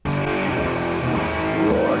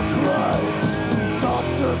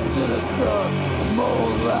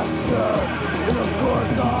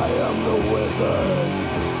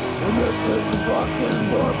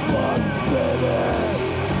for bucks, baby.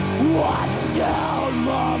 Watch out,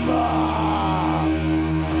 mama.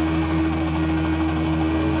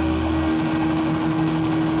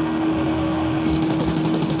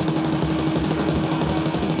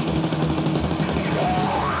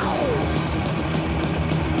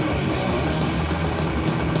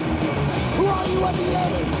 All you want the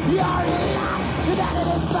 80s, you're in line. You're not in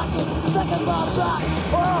this fucking motherfucker.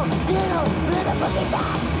 Oh, you know, you're the fucking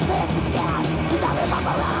guy. Fancy guy, you're not in my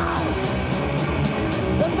around.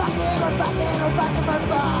 We're fucking for bucks. We're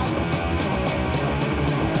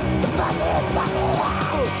fucking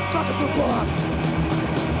out. Fucking for bucks.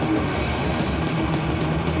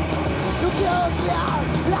 You killed me out,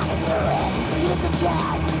 like it's your head. You just a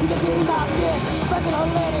cat, you can be my bitch. Fucking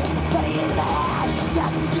old lady, but he is the head.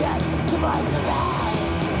 Just to get to my bag.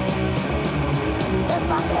 And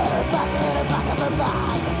fucking for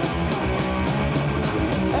bucks.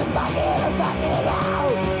 And fucking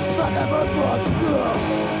out. Fucking for bucks, too.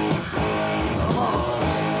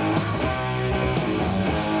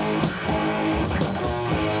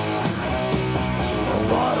 A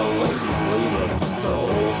lot of ladies leave us their whole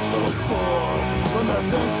little sore. When their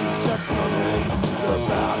venture checks come in, they're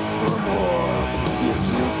back for more. The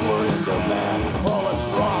accused were in demand all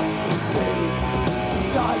across the states. The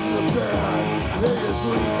guys in the band, they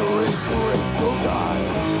agreed to raise the rates. Go guys.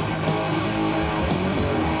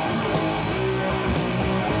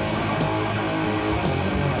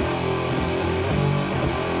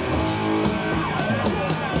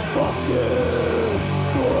 Fucking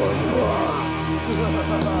good luck.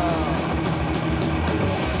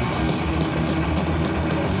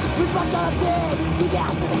 We fucked up big, we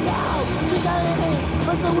gas to the go. We got in it,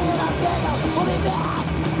 but the weird on bagel. Hold it back,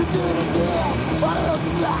 we do it again. All of those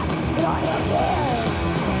sluts, and all your gear.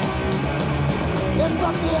 And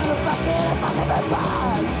fucking for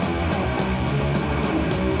bucks.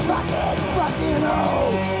 Fucking oh,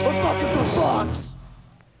 we're fucking for bucks.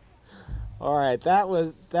 All right, that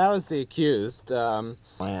was The Accused. I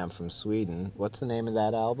am from Sweden. What's the name of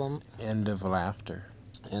that album? End of Laughter.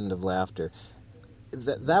 End of Laughter.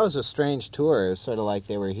 That was a strange tour. It was sort of like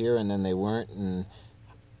they were here and then they weren't, and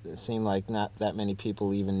it seemed like not that many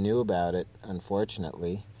people even knew about it,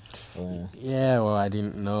 unfortunately. Yeah, well, I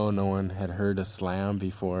didn't know. No one had heard of Slam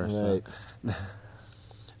before. Right.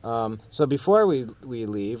 So. So before we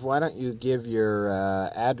leave, why don't you give your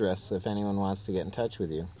address if anyone wants to get in touch with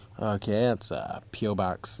you? Okay, it's P.O.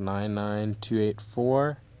 Box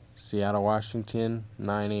 99284, Seattle, Washington,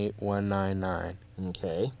 98199.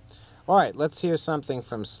 Okay. All right, let's hear something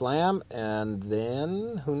from Slam, and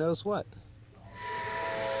then who knows what.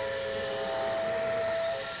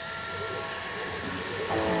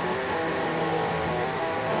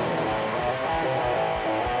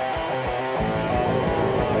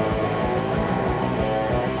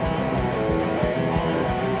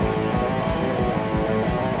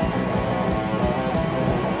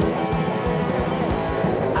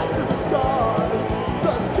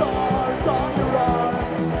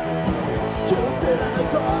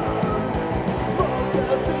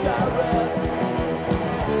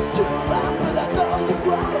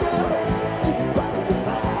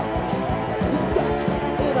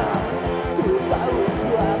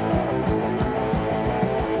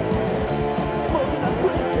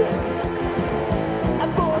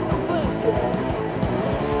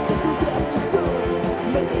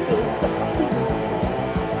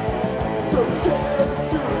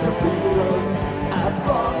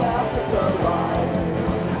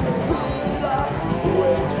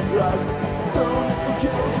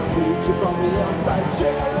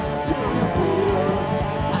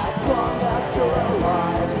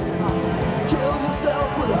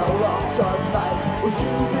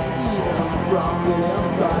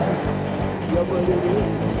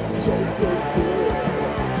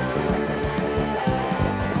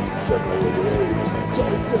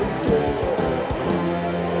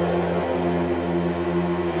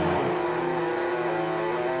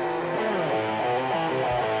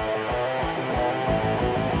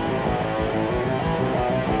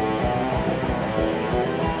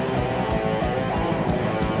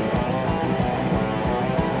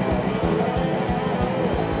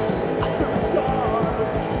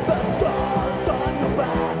 The scars on your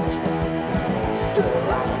back.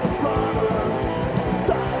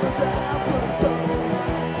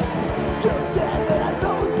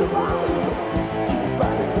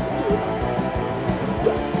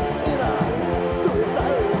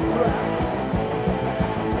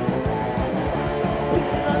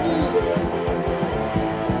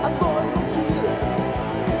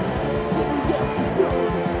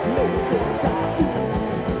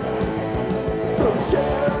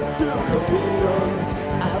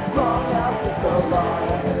 long as it's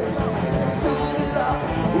alive. Feed it up,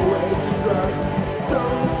 wake the drugs.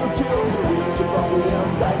 Some will kill you, keep on the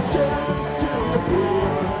outside chance to the fear.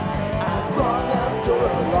 As long as you're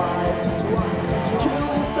alive, kill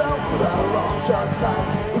yourself with a long shot knife.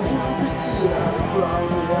 You'll be eaten from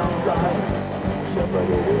the outside. Shepherd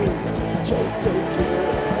it is, chase so clear.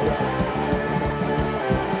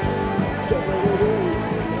 Shepherd it is,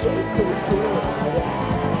 chase so clear.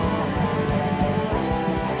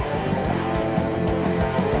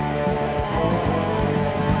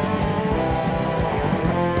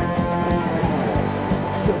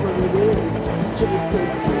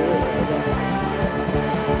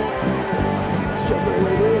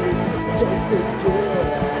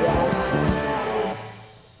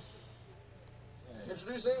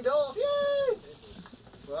 Introducing Dolph, yay!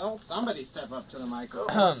 Well, somebody step up to the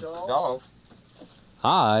microphone. Dolph.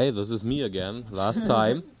 Hi, this is me again. Last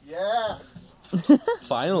time. Yeah!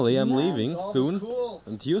 Finally, I'm leaving Dolph's soon. cool.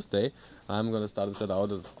 On Tuesday. I'm gonna start a set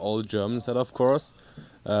out, an all German set, of course,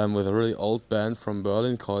 with a really old band from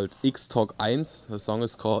Berlin called X Talk 1. The song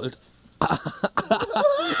is called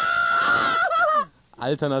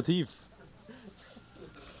Alternativ.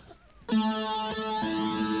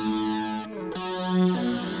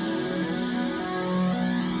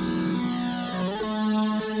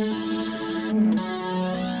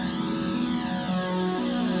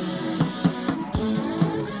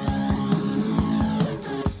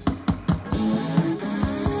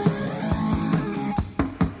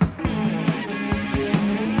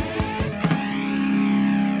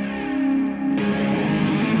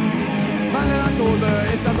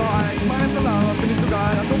 Ist das so alt? Meine Solare finde ich so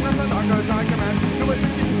geil. Atomkraftvertrag, Tagement. Du bist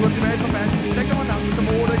nicht die Uhr, die Welt verpennt. Denk doch mal nach, mit der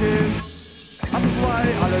Mode geht. Ab und vorbei,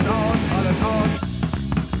 alles aus, alles aus.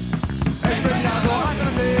 Ich bin ja so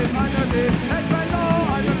alternativ, alternativ. Ich bin so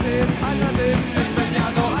alternativ, alternativ. Ich bin ja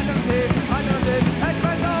so alternativ, alternativ. Ich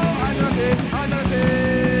bin so alternativ,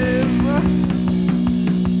 alternativ.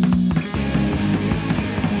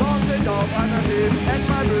 Morgen steht auf alternativ.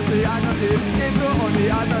 Erstmal durch die alternativ. Geh zur Uni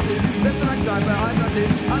alternativ. Bist du lang Kneipe alternativ.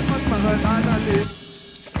 Anfangs machen alternativ.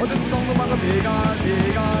 Und es ist doch so mal mega,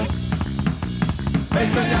 egal. Ich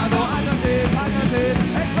bin ja so alternativ, alternativ.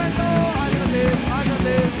 Ich bin so alternativ,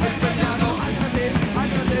 alternativ. Ich bin ja so alternativ,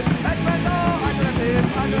 alternativ. Ich bin so alternativ,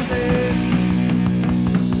 alternativ.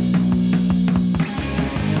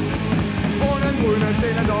 Ohne grüne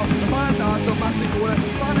Zähne doch, Feiertag, so macht die Kohle.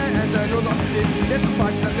 Vorne Ende, nur noch die jetzt zu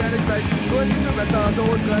Fakten, das wäre nicht schlecht. Nur die Wetter, so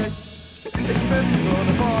ist recht. Ich bin nur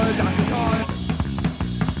ne voll, das ist toll.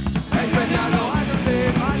 Ich bin ja so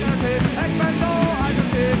alternativ, alternativ. Ich bin so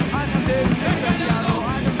alternativ, alternativ. Ich bin ja so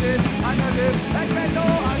alternativ, alternativ. Ich bin so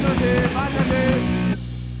alternativ, alternativ.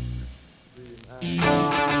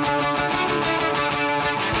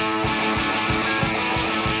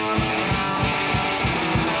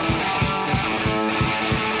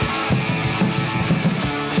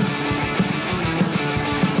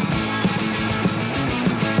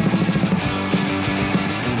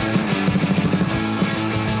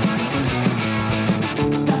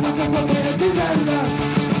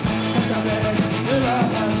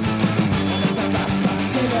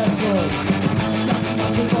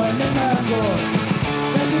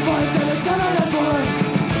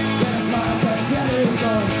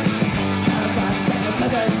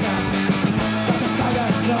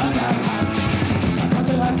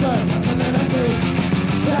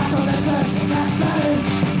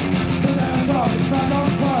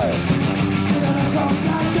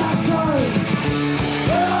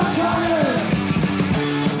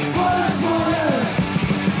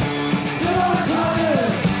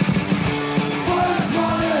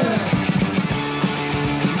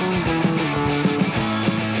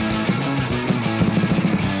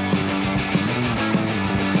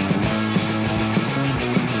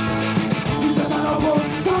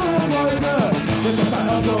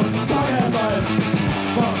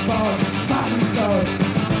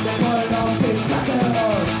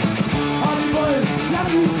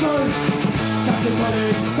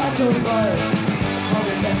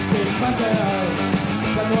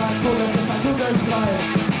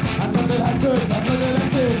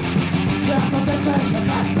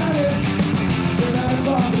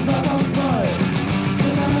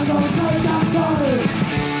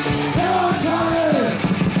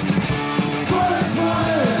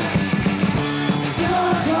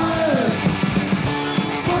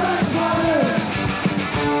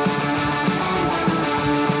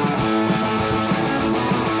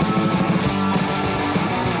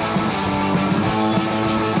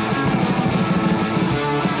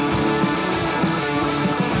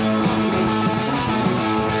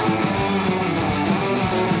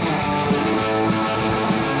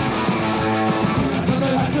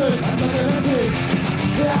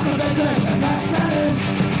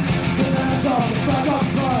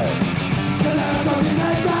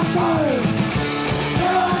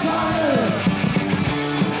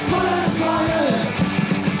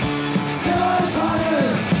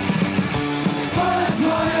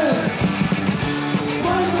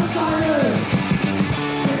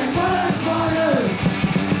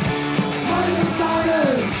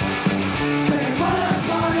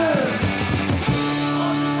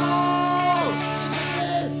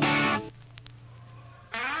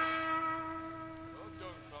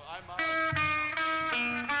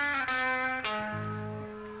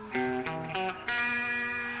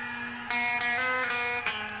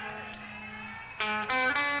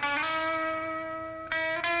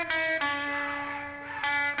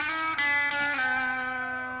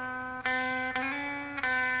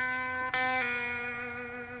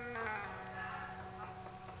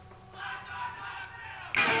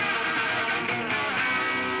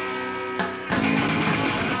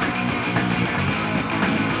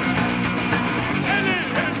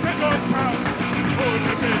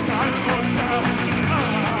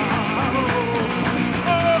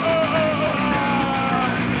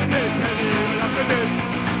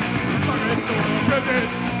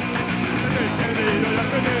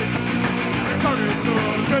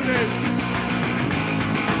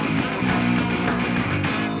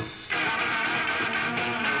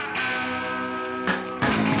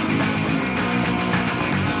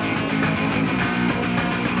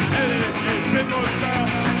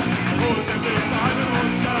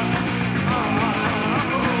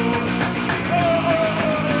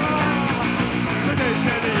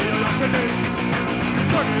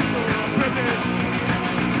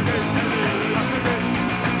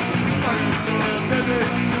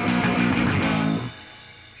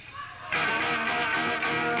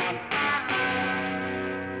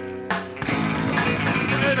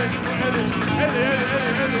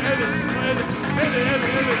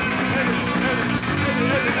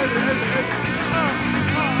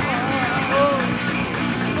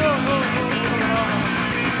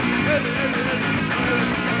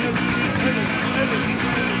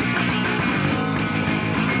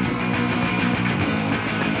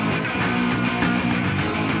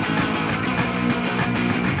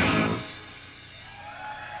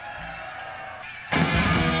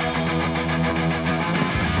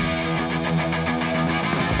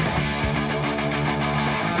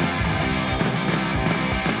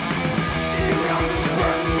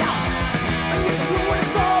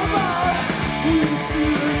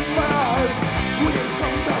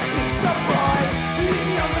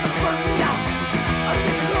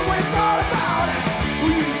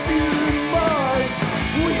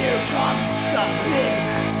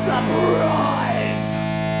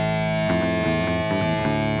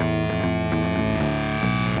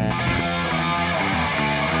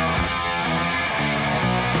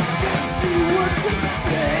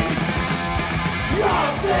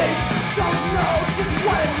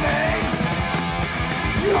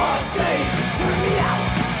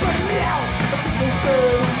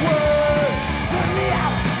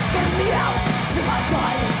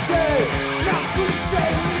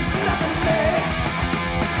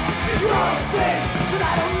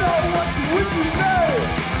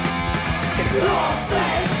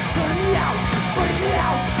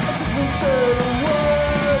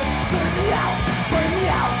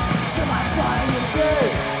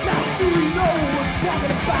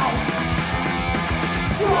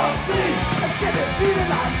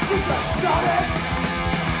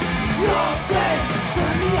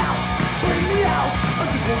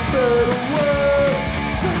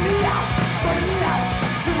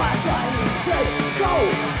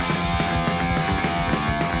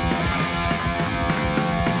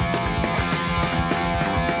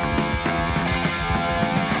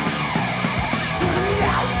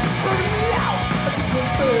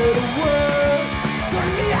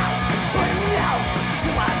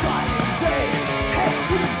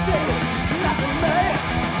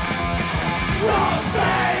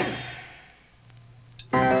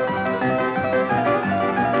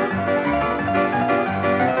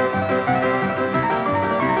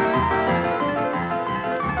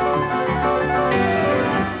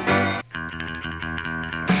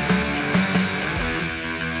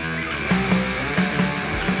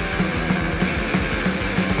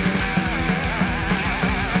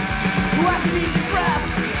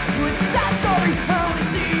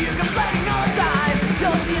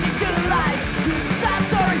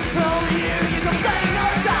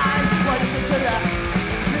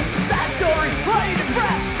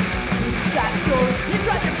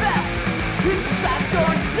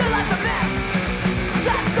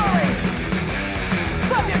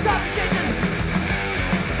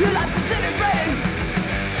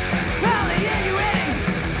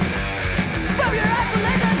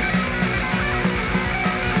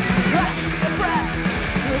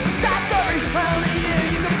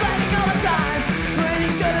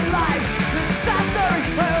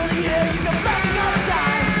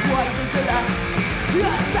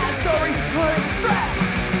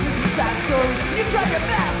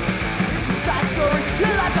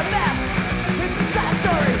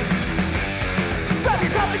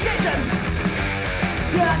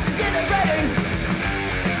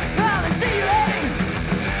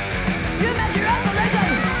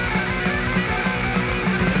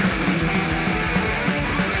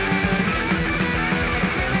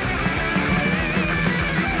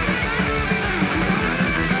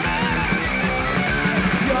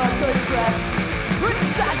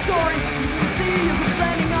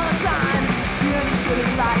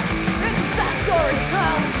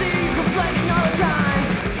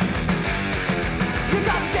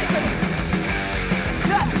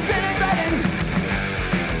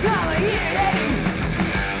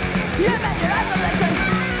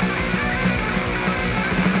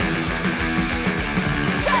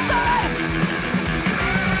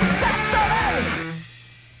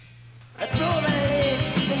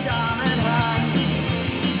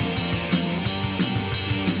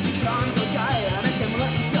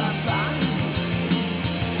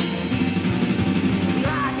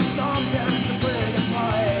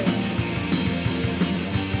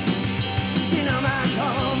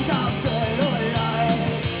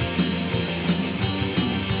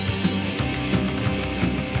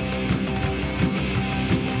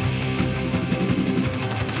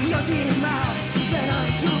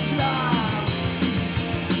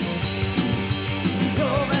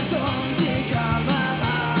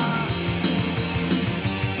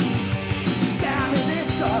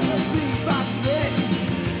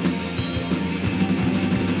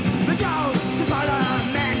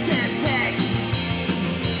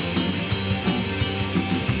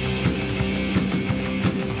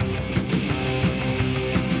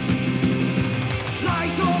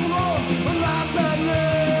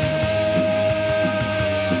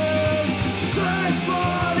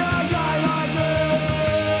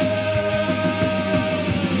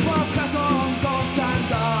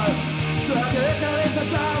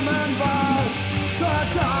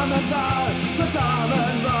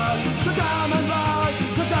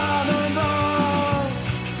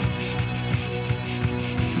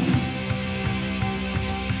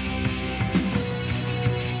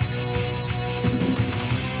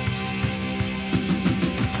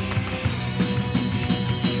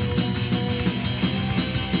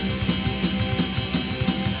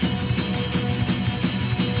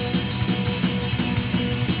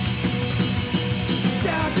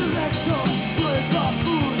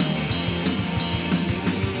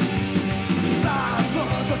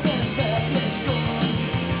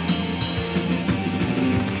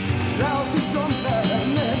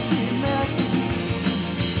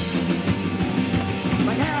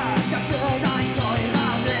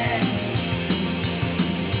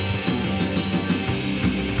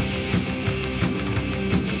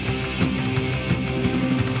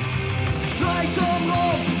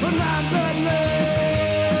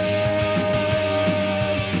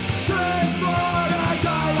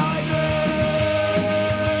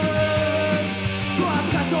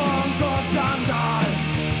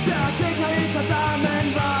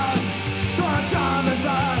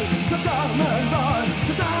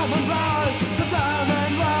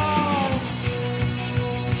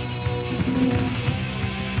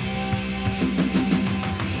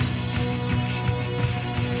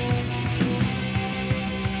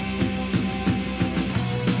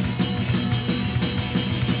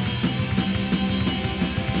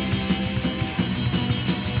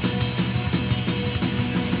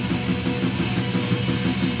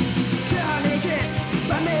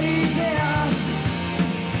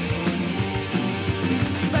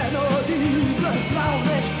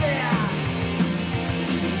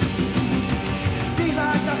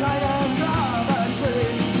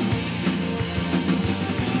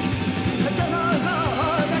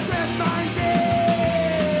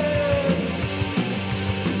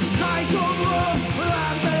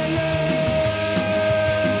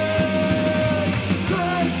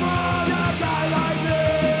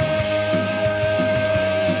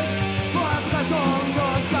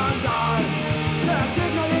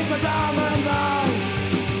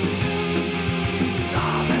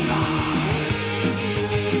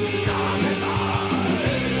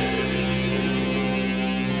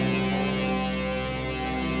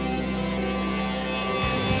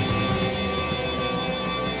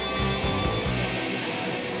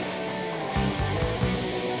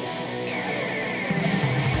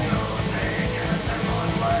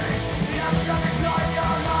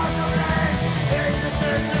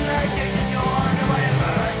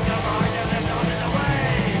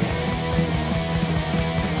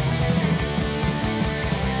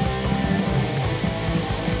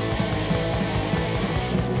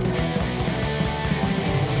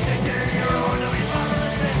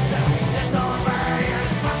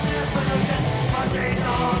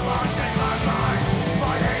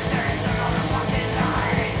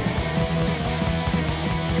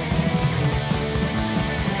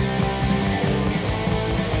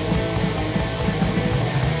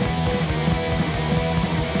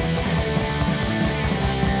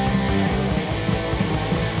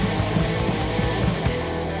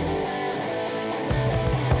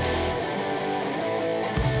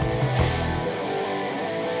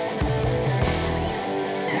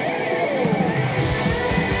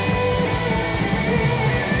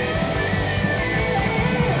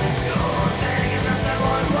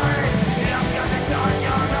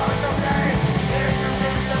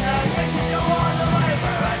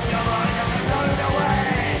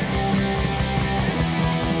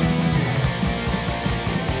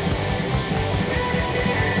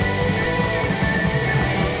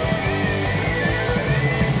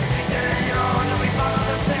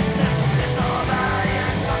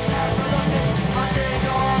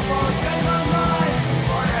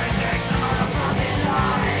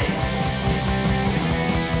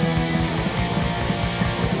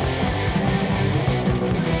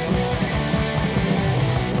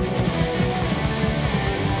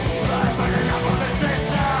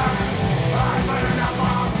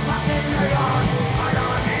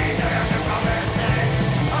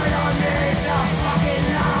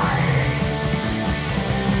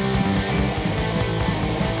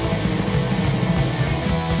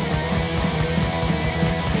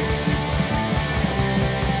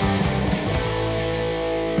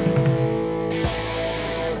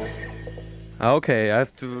 Okay, I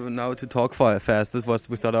have to now to talk fast.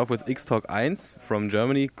 We started off with X-Talk 1 from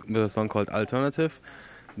Germany with a song called Alternative.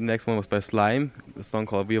 The next one was by Slime, a song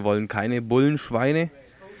called Wir wollen keine Bullenschweine.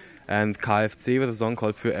 And KFC with a song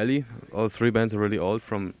called Für Ellie. All three bands are really old,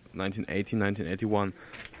 from 1980, 1981.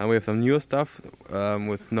 And we have some newer stuff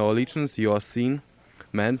with No Allegiance, Your Scene,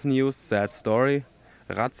 Man's News, Sad Story,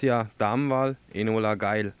 Razzia, Damenwahl, Enola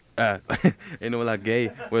Geil. Enola Gay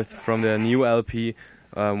from their new LP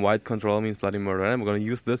White Control Means Bloody Murder. And we're going to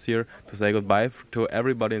use this here to say goodbye to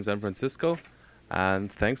everybody in San Francisco.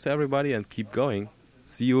 And thanks to everybody and keep going.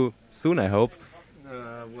 See you soon, I hope.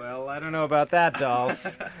 Well, I don't know about that,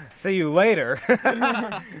 Dolph. See you later.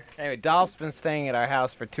 Anyway, Dolph's been staying at our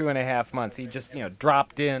house for 2.5 months. He just,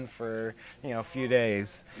 dropped in for, a few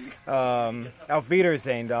days. Auf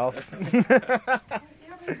Wiedersehen, Dolph.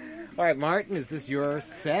 All right, Martin, is this your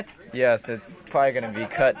set? Yes, it's probably going to be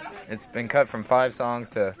cut. It's been cut from 5 songs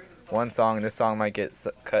to 1 song, and this song might get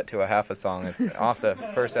cut to a half a song. It's off the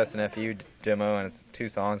first SNFU demo, and it's 2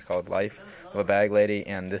 songs called Life of a Bag Lady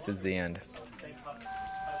and This Is the End.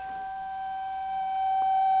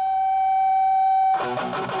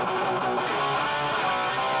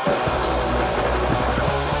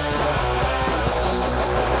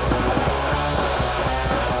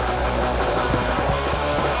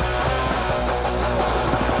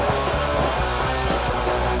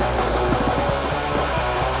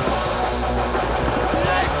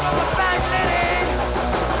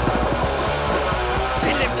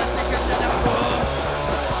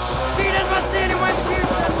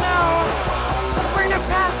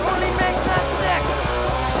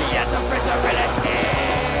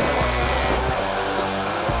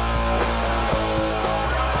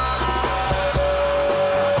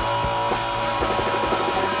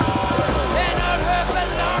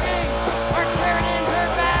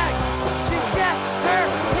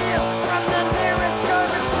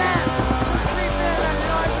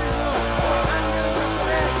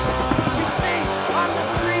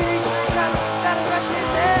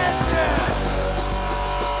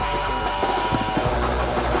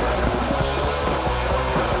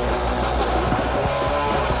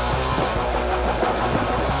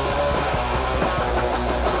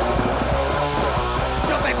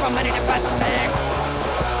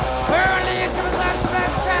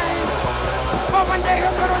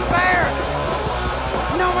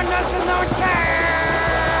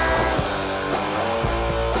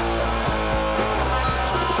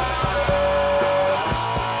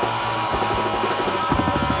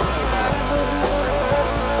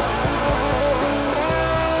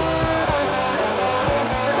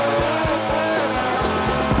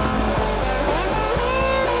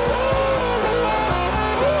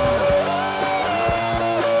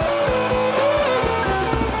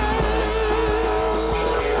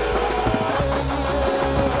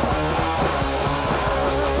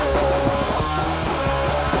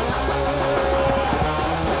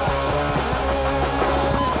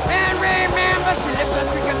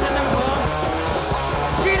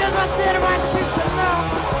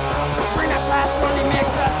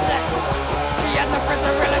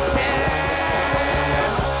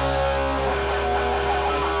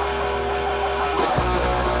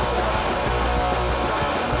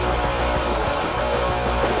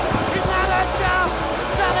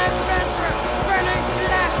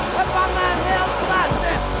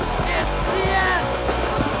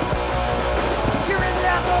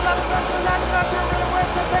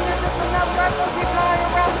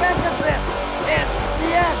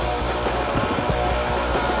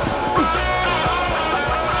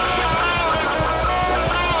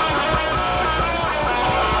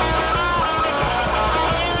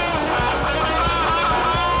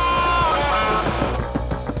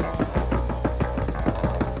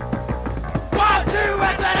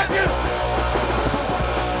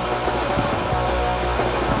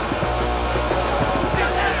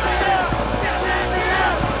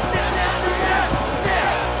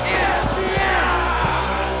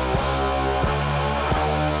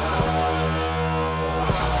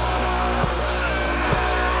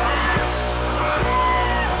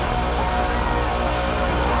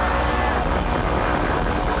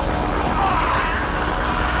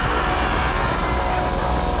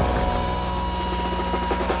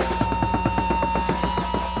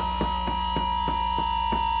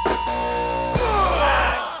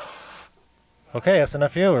 Okay,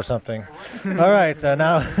 SNFU or something. All right,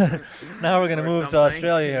 now we're going to move to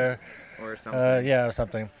Australia here. Or something. Yeah, or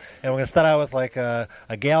something. And we're going to start out with like a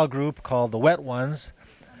gal group called the Wet Ones.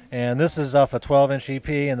 And this is off a 12-inch EP,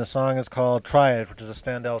 and the song is called Try It, which is a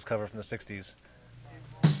Standells cover from the 60s.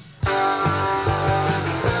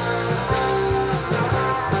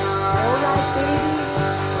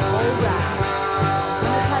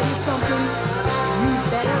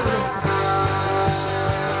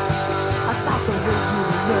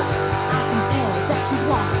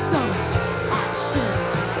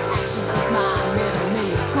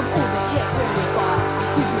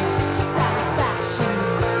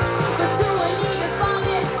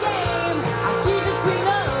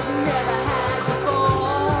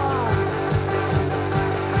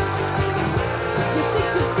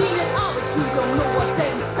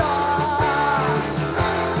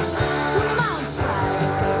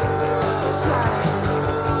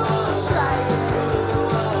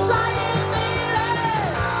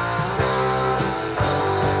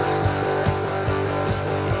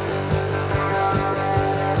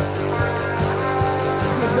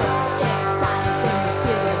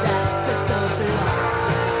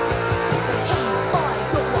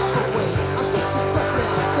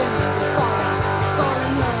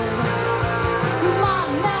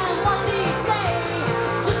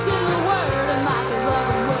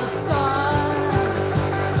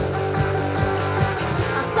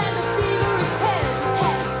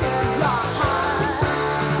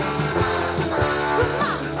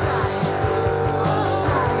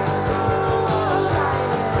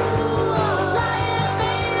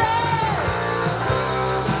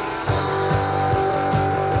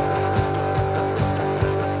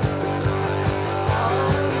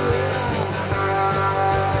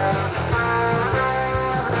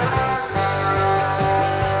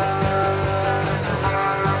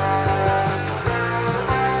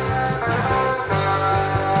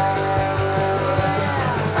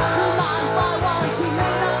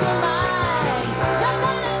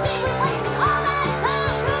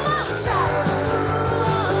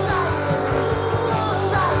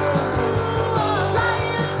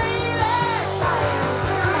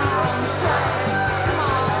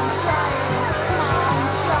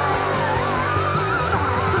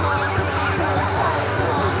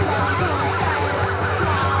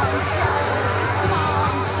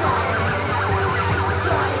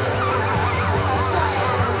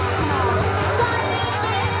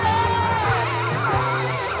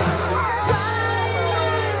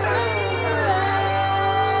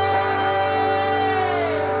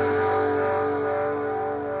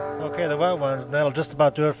 Okay, the Wet Ones, and that'll just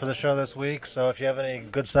about do it for the show this week. So if you have any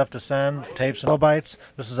good stuff to send, tapes and kilobytes,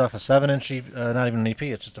 this is off a 7-inch, not even an EP,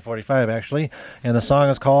 it's just a 45 actually. And the song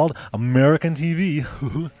is called American TV.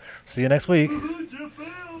 See you next week.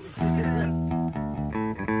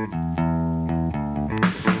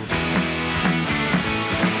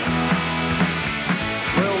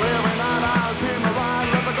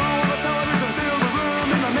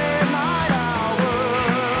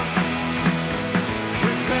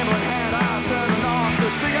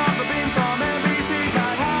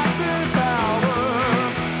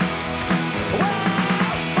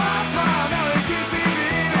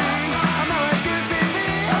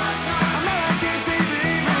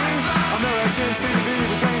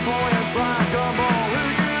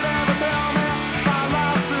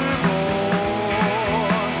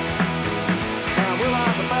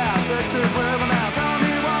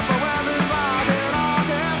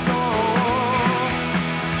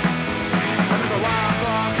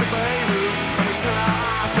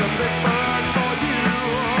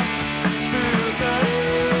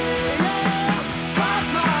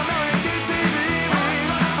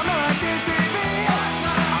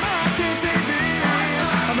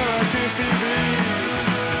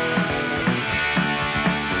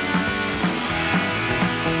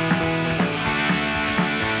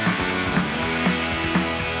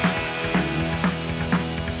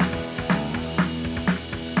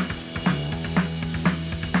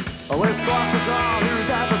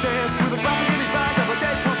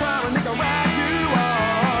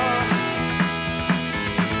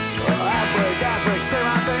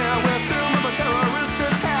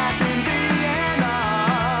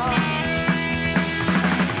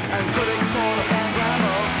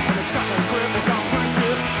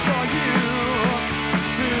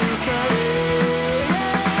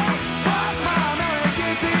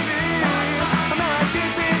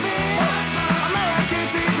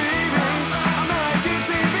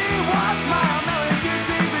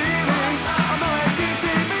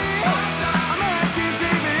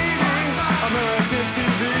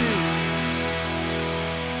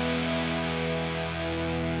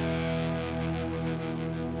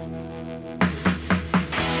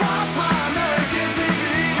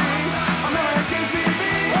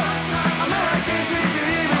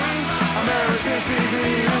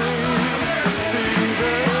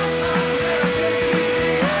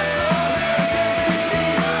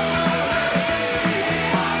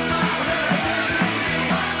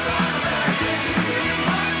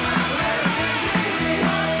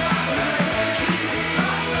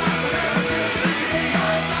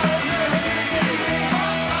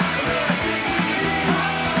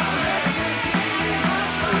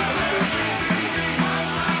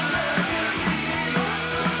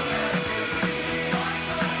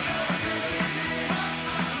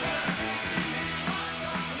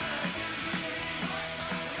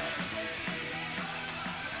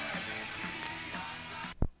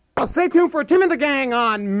 Stay tuned for Tim and the Gang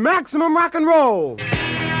on Maximum Rock and Roll.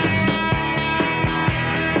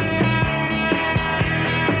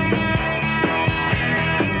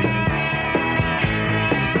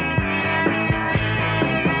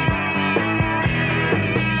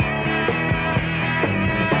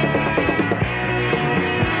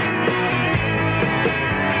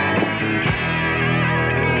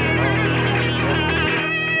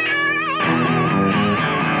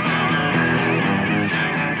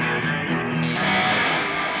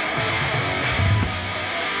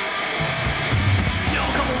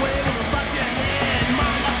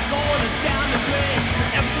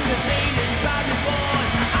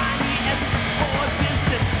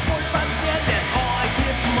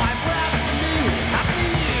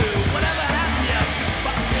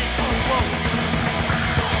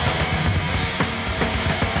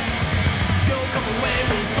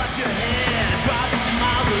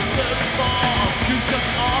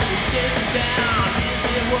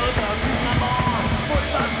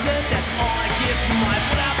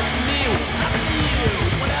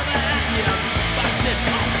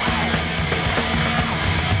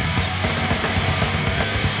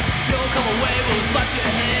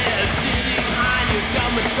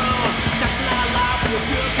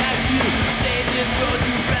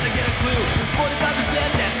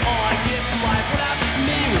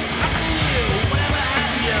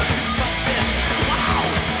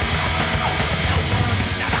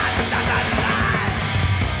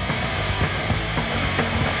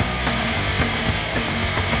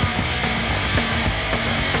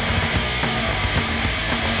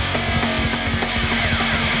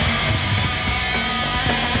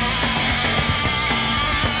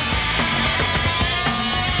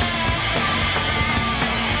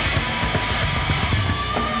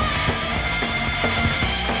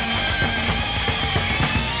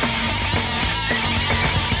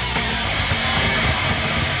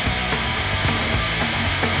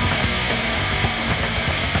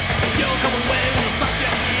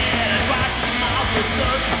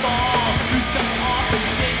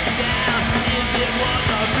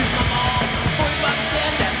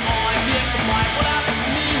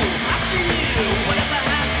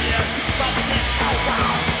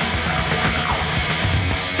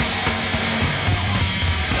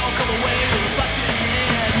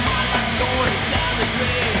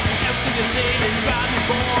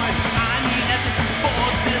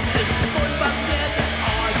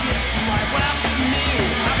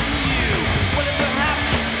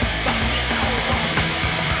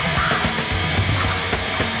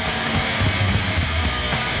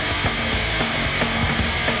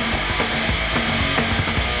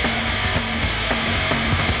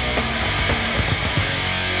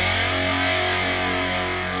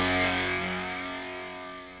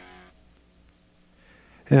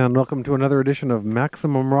 And welcome to another edition of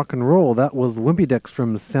Maximum Rock and Roll. That was Wimpy Dex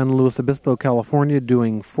from San Luis Obispo, California,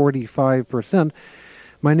 doing 45%.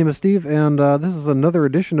 My name is Steve, and this is another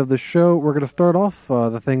edition of the show. We're going to start off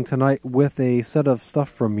the thing tonight with a set of stuff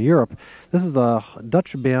from Europe. This is a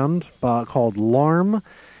Dutch band called Larm,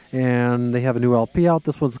 and they have a new LP out.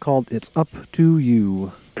 This one's called It's Up to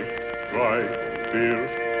You. Drei, vier,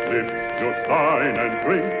 lift your stein and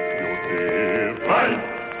drink your beer. 1,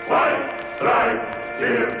 2, 3.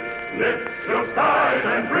 Here, lift your stein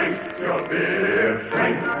and drink your beer.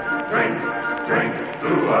 Drink, drink, drink,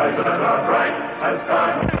 2 eyes that are bright as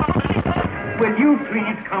stars. Will you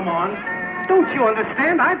please come on? Don't you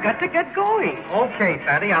understand? I've got to get going. Okay,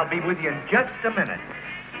 Fatty, I'll be with you in just a minute.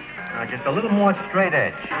 Now, just a little more straight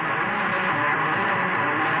edge.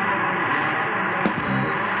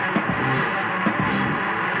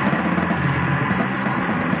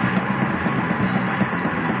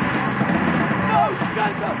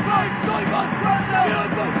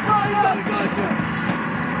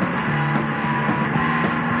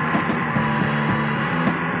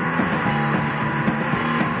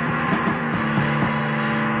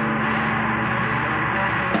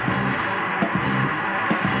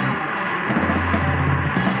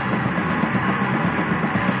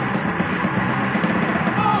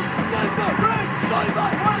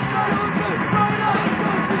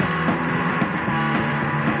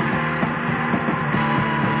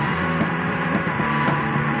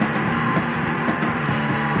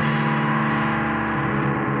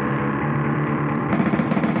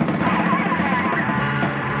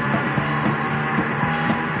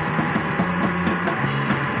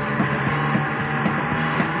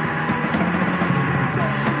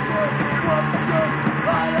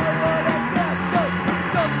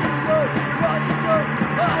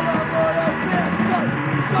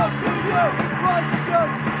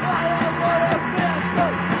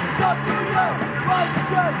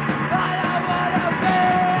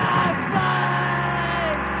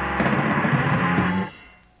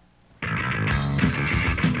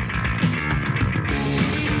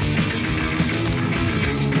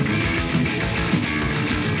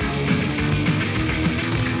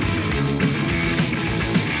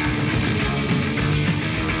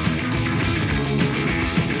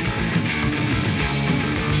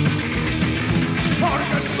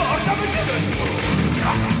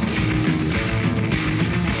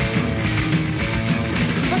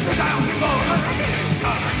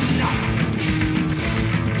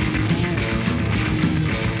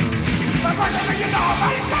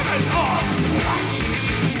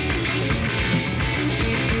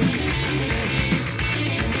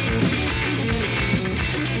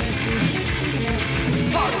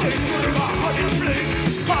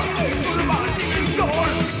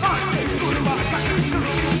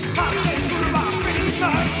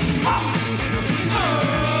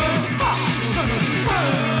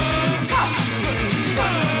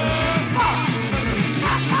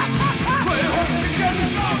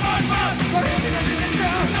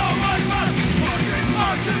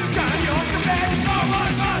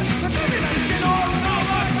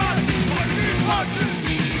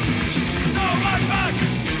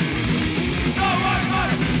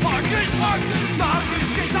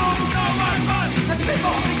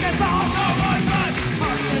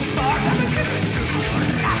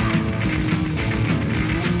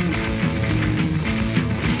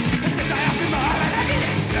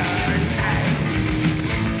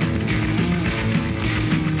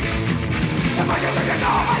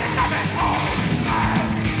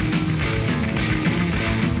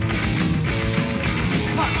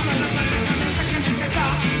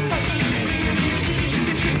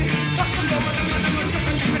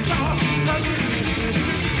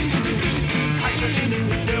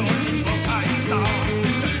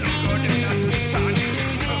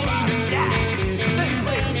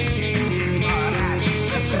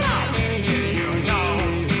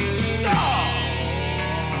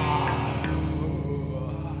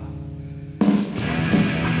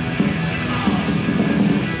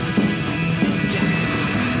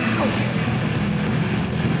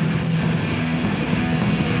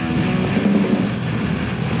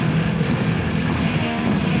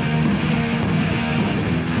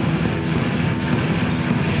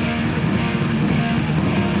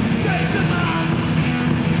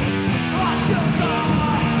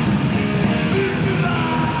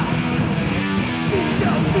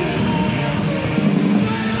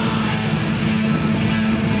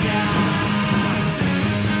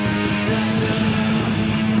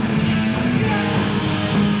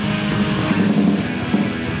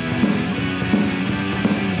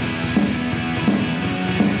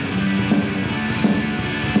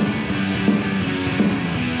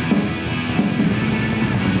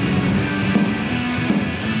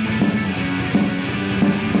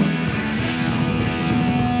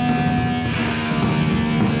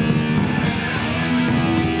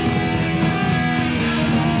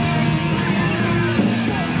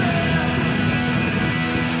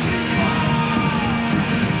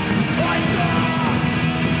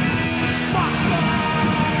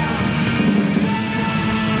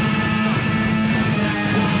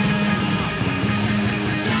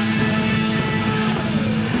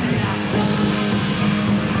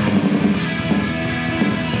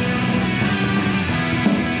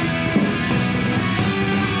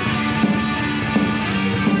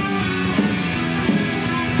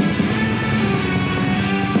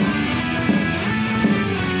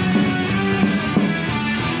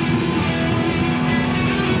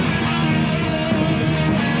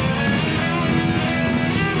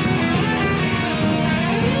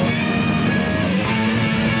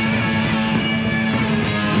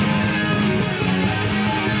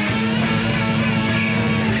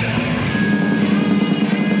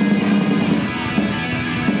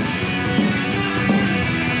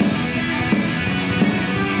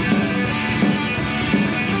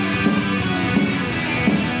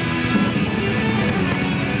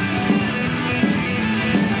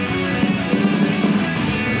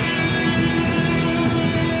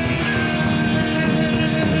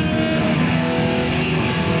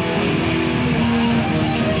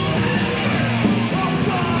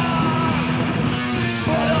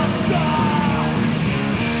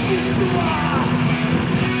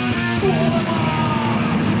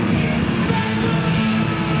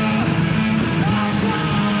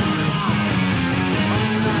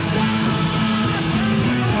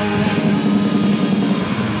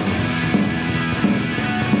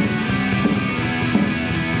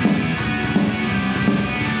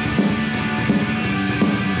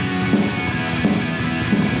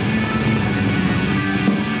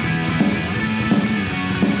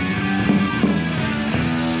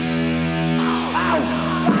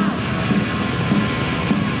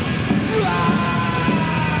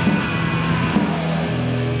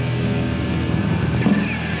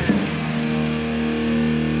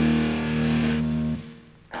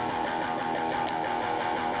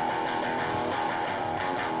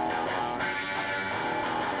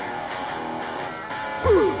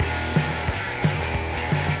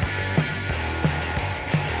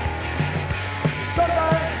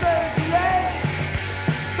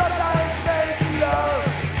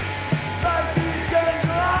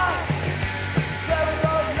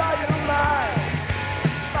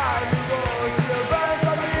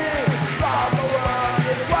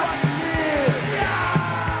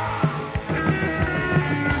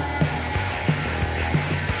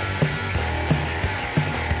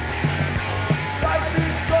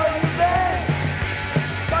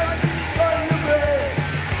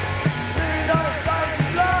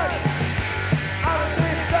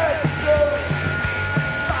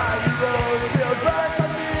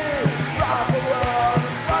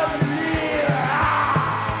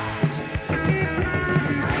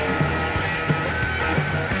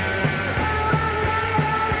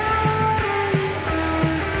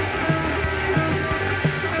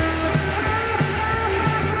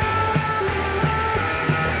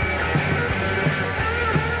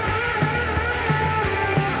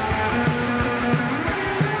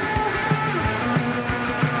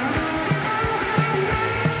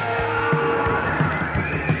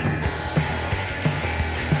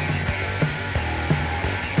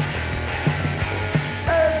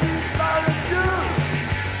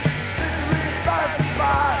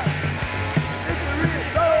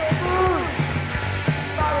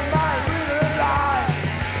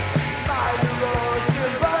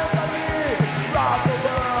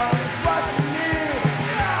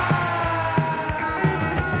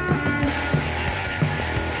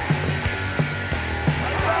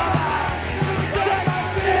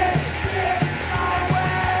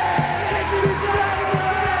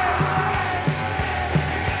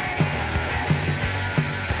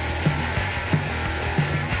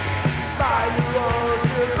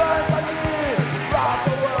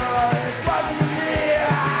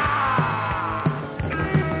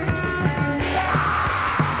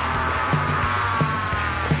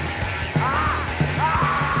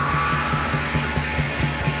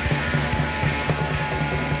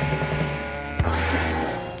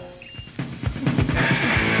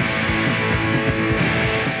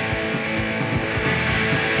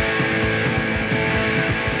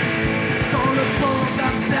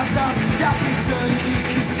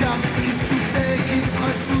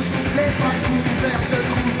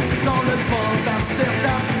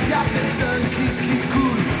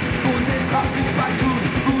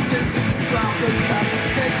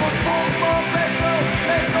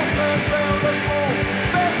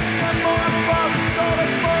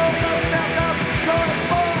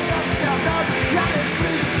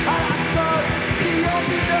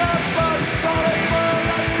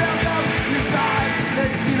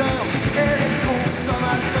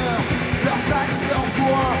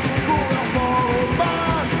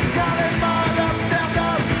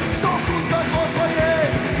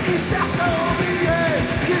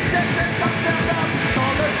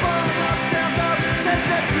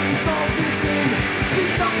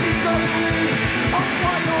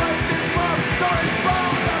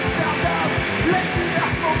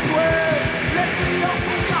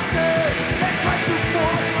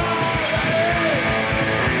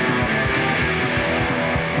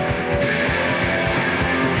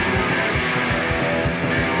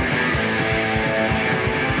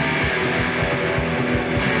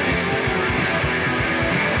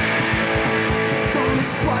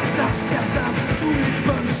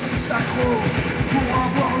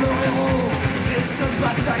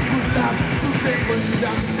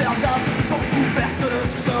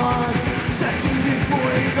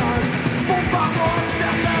 Satan. Bombardement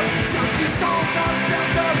Amsterdam, ceux qui chantent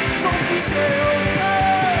Amsterdam sont poussés au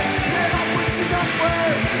nez. Mais la British après,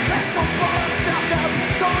 elles sont pas Amsterdam.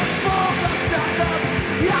 Dans le fort d'Amsterdam,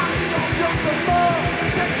 y'a une ambiance de mort.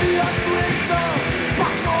 Cette vie à Twitter,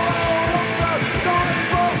 passons là au lance-flamme. Dans les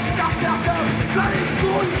ports d'Amsterdam, plein les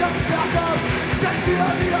couilles d'Amsterdam. Cette vie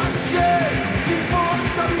à mis à chier, il faut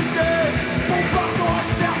t'amuser. Bombardement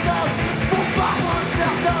Amsterdam, bombardement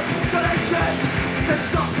Amsterdam. Je les jette, cette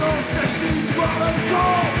chanson, cette histoire de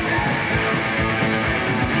con.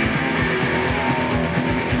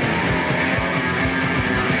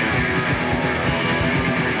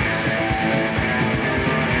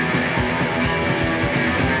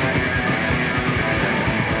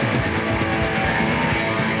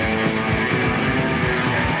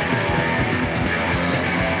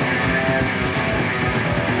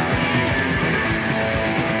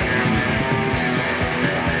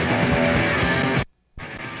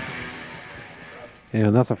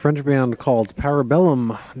 And that's a French band called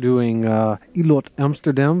Parabellum doing Ilot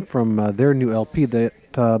Amsterdam from their new LP.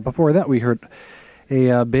 That before that we heard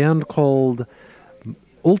a band called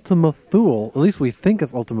Ultima Thule. At least we think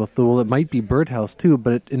it's Ultima Thule. It might be Birdhouse too,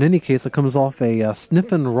 but in any case it comes off a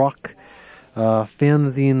Sniffin' Rock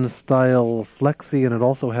fanzine style flexi, and it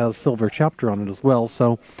also has Silver Chapter on it as well.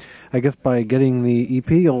 So I guess by getting the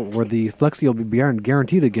EP or the flexi, you'll be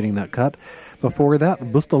guaranteed of getting that cut. Before that,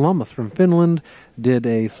 Bustalamus from Finland did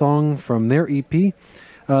a song from their EP.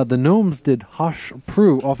 The Gnomes did Hosh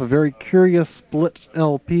Prue off a very curious split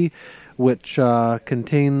LP, which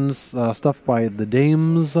contains stuff by The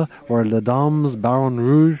Dames, or Les Dames, Baron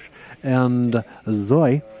Rouge, and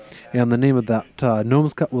Zoe. And the name of that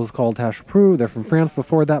Gnomes cut was called Hash Prue. They're from France.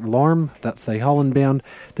 Before that, Larm, that's a Holland band,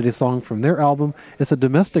 did a song from their album. It's a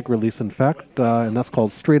domestic release, in fact, and that's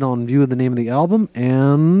called Straight On View, the name of the album.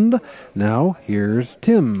 And now, here's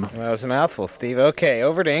Tim. Well, that was a mouthful, Steve. Okay,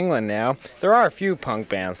 over to England now. There are a few punk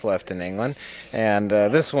bands left in England, and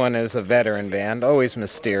this one is a veteran band, always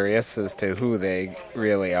mysterious as to who they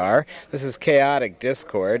really are. This is Chaotic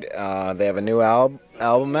Discord. They have a new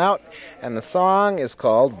album out, and the song is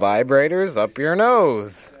called Vibrators Up Your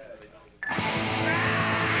Nose.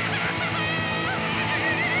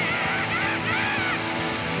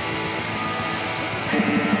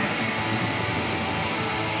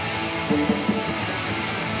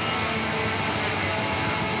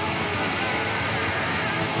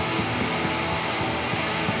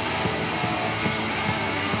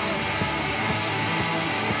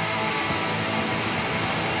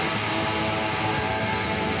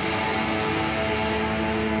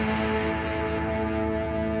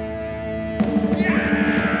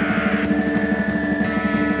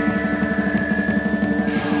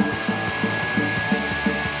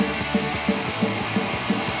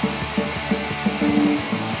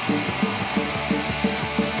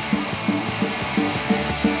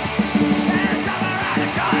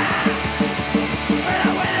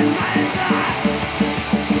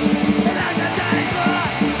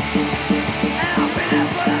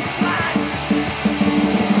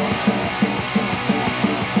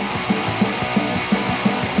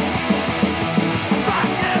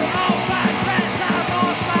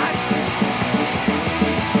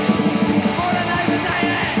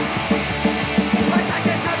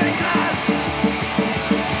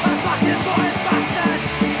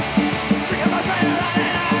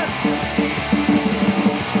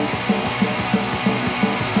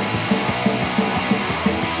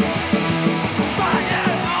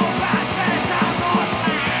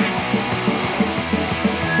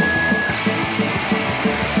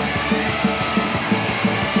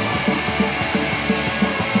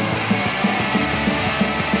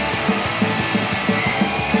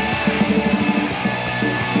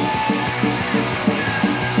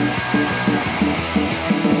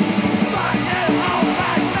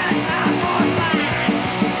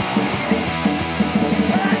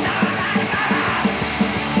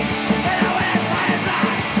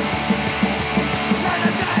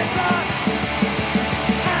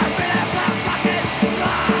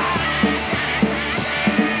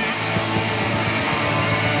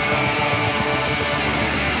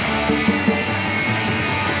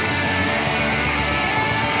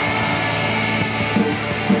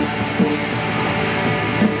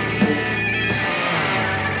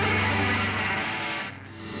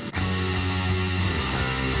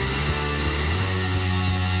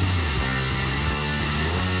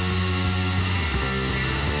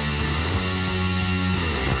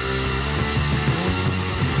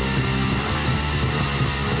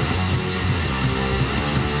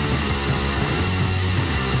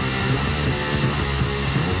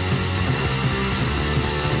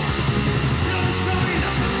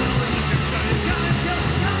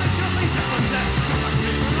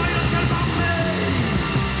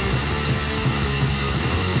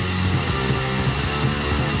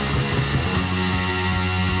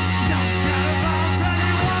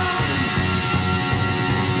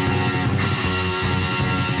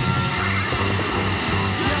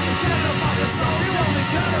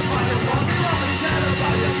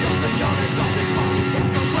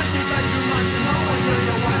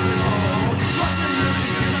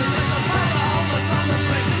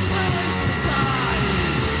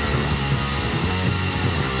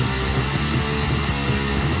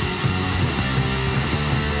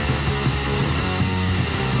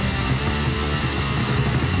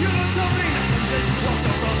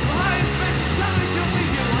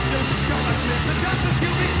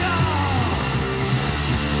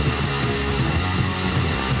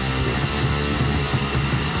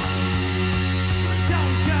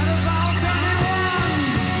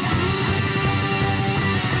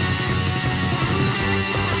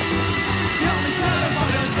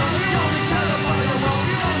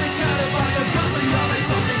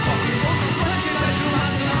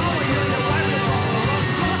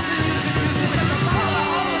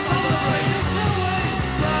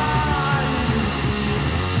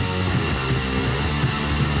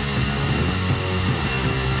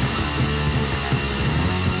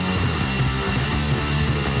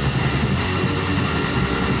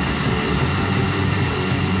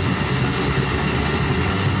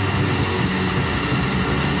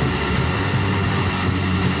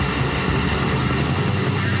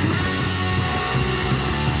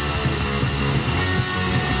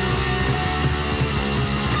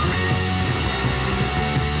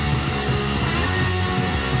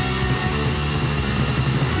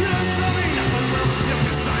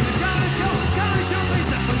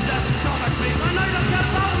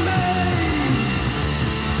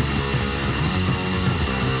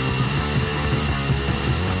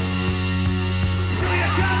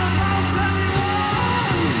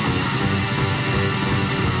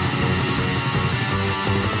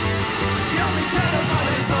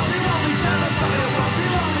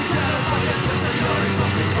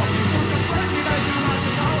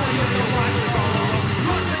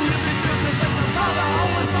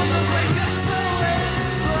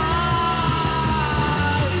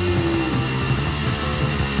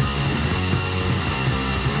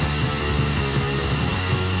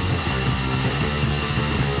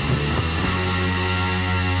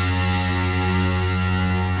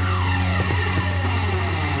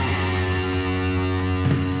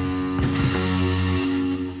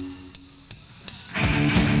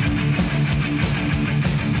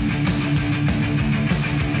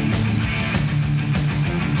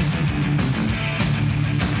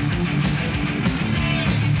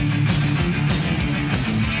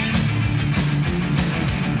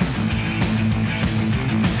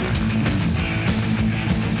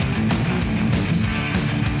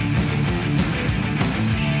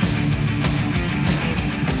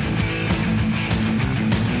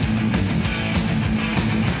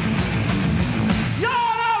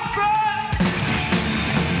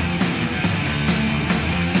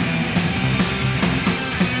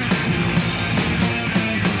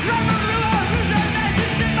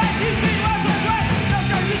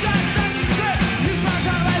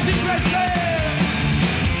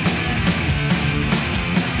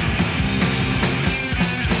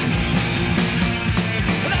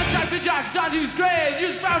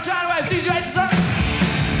 right, things you hate to say.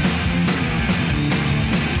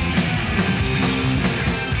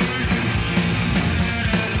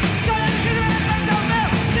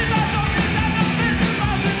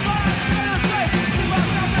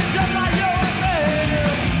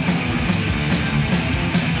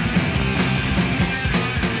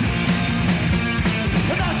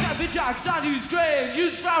 Outside who's grave, you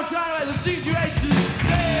start trying to write the things you hate to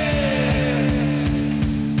say.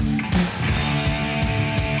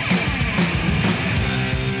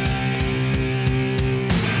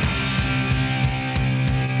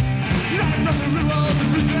 You know from the river, the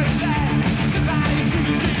prison and flag. Somebody to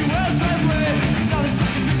the street, world's best way. Now it's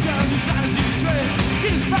just a picture of the side of Jesus' way.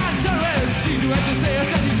 He's fine, trying to write the things you hate to say. I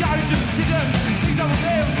said you got it to the kingdom, things I will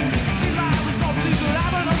fail. Things I was all things that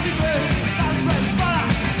happen on the way. Now it's right, spot out.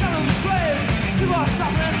 You are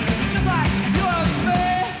suffering just like you and me.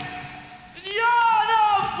 You're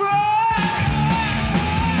not afraid.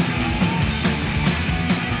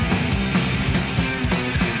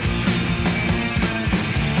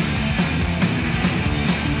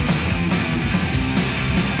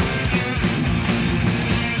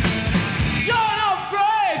 You're not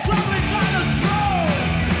afraid. Crumbling down the road.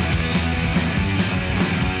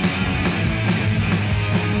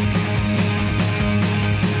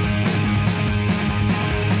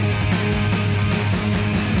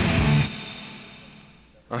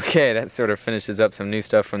 Okay, that sort of finishes up some new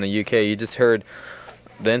stuff from the UK. You just heard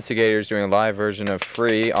the Instigators doing a live version of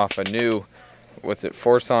Free off a new,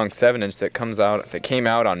 4-song 7-inch that came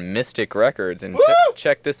out on Mystic Records. And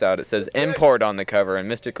check this out. It says import on the cover, and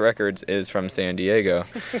Mystic Records is from San Diego.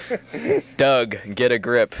 Doug, get a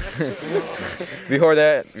grip. Before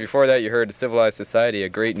that, you heard Civilized Society, a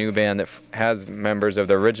great new band that has members of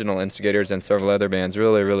the original Instigators and several other bands.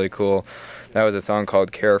 Really, really cool. That was a song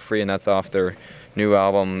called Carefree, and that's off their new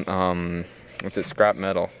album, Scrap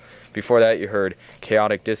Metal. Before that, you heard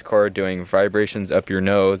Chaotic Discord doing Vibrations Up Your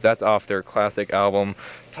Nose. That's off their classic album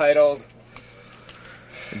titled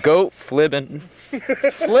Goat Flibbin'.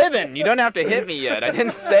 Flibbin'! You don't have to hit me yet. I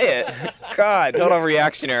didn't say it. God, total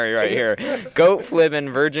reactionary right here. Goat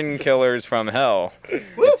Flibbin', Virgin Killers from Hell.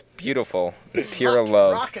 It's beautiful. It's pure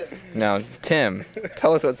love. Now, Tim,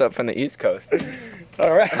 tell us what's up from the East Coast.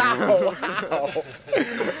 All right. Wow.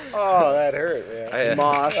 Oh, that hurt, man.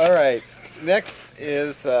 Mosh. All right. Next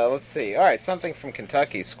is, let's see. All right, something from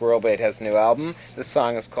Kentucky. Squirrelbait has a new album. This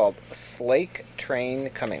song is called Slake Train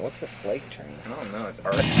Coming. What's a Slake Train? I don't know. It's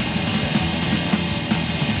art.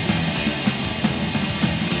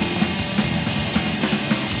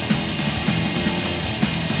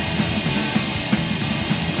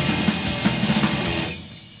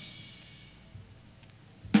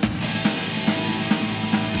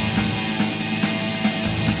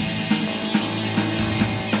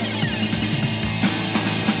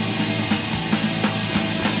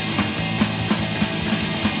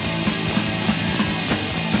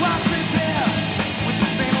 Walk me there with the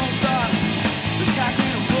same old dog.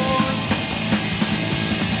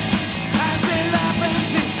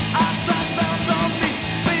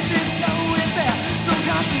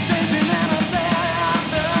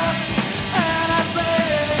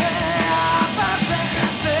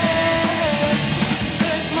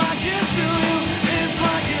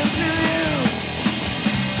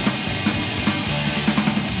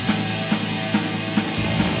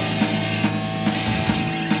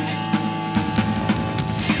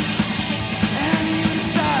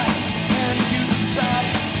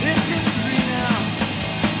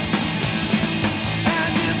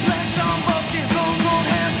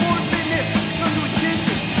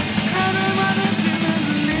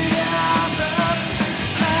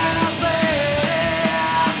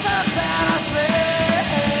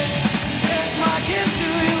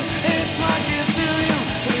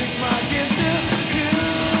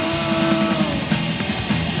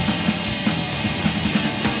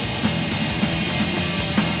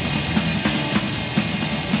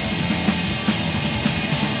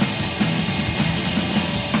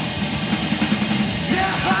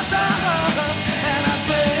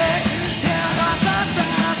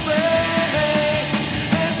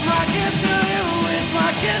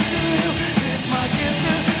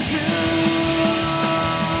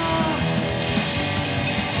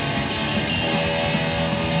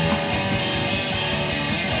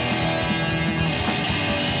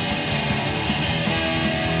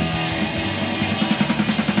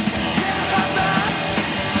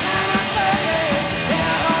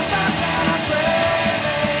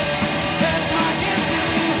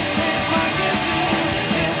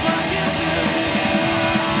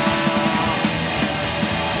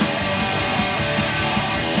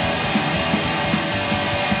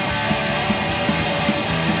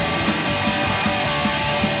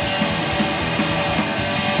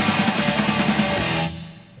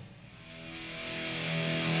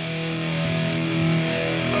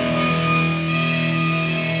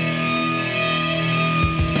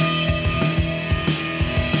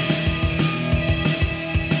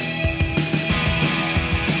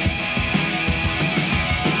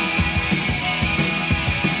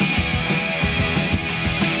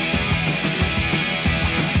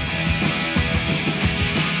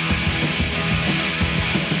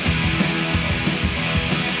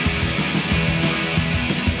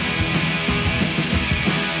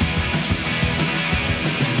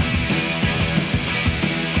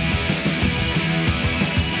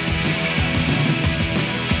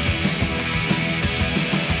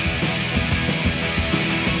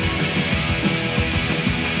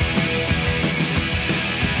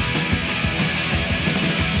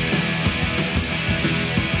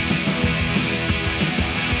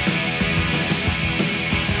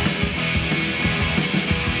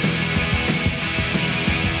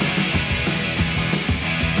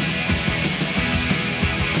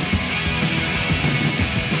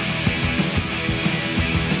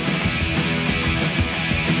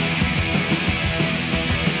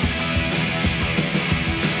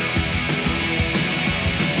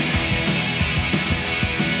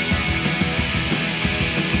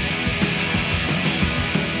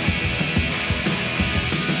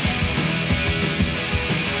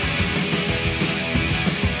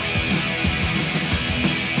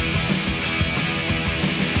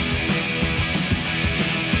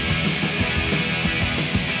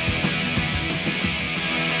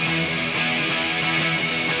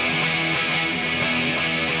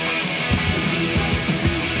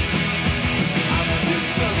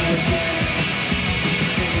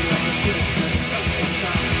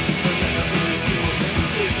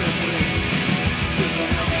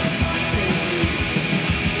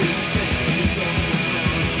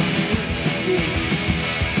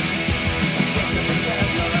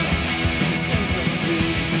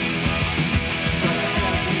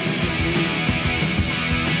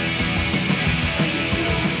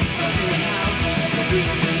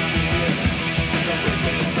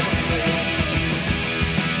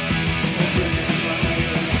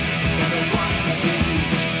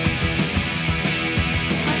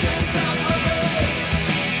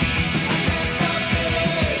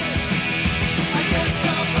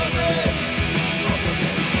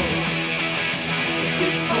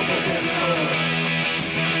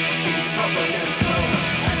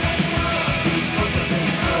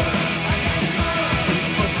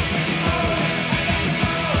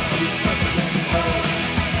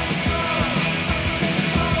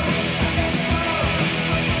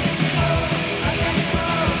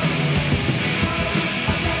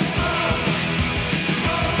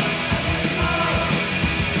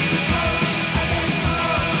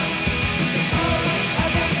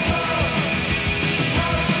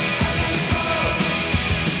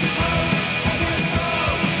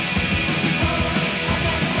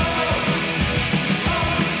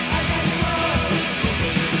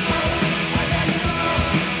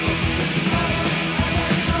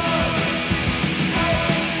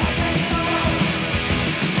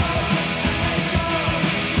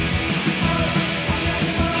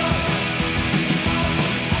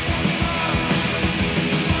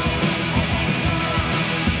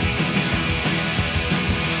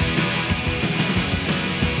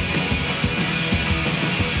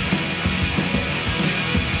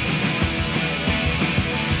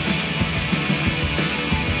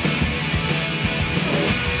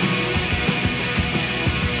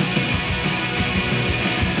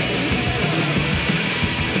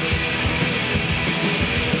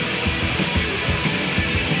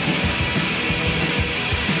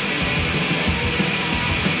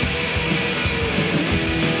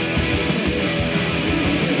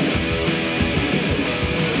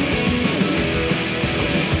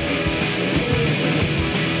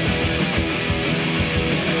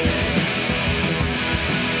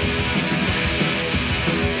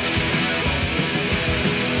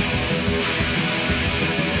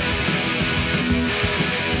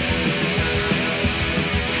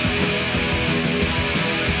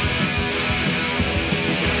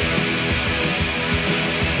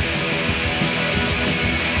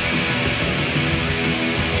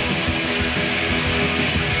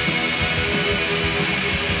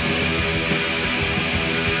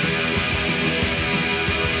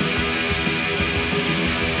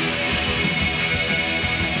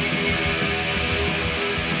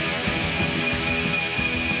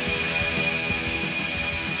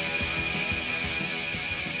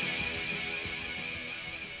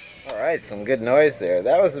 right, some good noise there.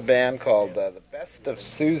 That was a band called The Best of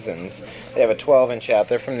Susans. They have a 12-inch out.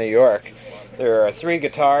 They're from New York. There are 3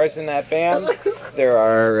 guitars in that band. There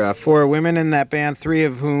are 4 women in that band, 3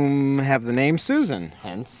 of whom have the name Susan,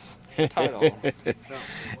 hence. Title.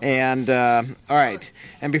 And, all right.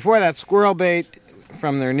 And before that, Squirrel Bait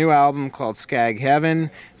from their new album called Skag Heaven.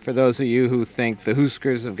 For those of you who think the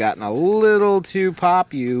Huskers have gotten a little too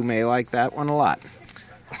pop, you may like that one a lot.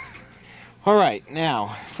 All right,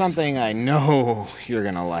 now, something I know you're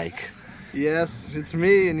going to like. Yes, it's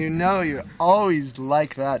me, and you know you always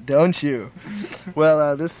like that, don't you?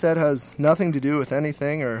 Well, this set has nothing to do with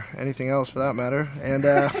anything or anything else for that matter. And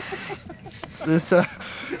this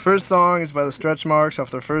first song is by the Stretch Marks off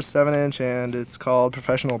their first 7-inch, and it's called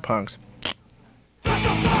Professional Punks.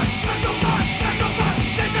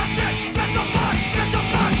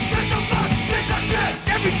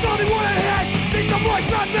 Every song they want to hit, think the boys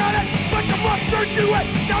not at it, but the monster do it,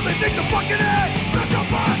 now they think the fucking head. Special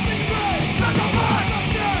box, special box,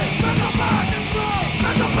 special box,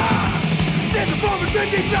 special box. There's a form of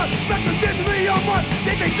drinking stuff, special digitally on one,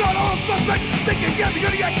 they think got all suspect, thinking yes, they're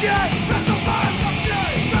gonna get killed. Special box,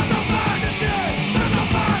 special box, special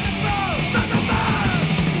box, special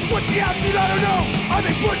box. What's the attitude, I don't know, are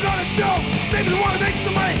they putting on a show, maybe they want to make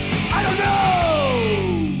some money, I don't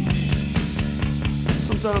know.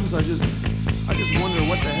 Sometimes I just wonder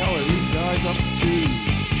what the hell are these guys up to.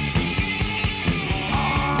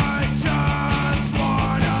 I just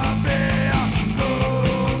wanna be a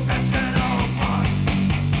professional punk.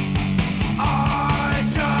 I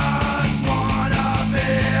just wanna be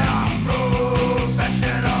a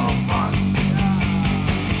professional punk.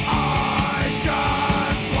 I just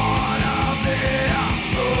wanna be a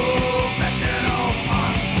professional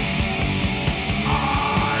punk. I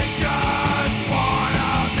just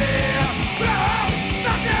wanna be a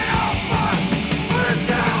professional punk.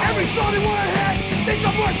 Every song they wanna hit, think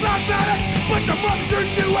the boys not at it, but the monsters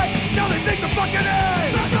do it, now they think the fucking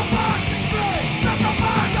is. Special box, special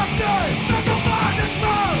box, special box,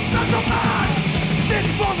 special box. This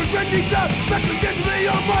is for trendy stuff, special kids with the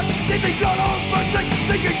young ones, they think got all the fun things,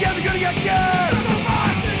 thinking yeah, they're gonna get killed. Special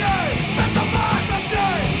box, special box,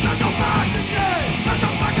 special box,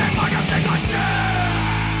 special box, and like a thing like shit.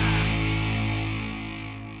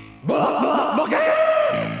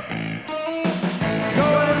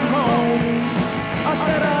 Going home. I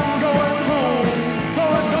said I'm going home.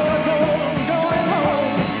 Going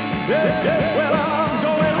home. Yeah, well I'm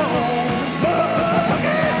going home.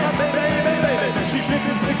 Baby, she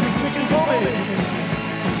fixes chicken for me.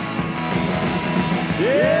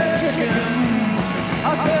 Yeah, chicken. I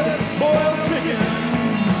said boiled chicken.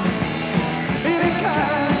 Any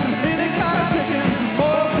kind of chicken.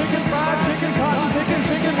 Boiled chicken, fried chicken, cotton picking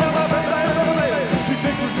chicken. Well, baby, she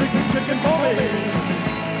fixes chicken for me.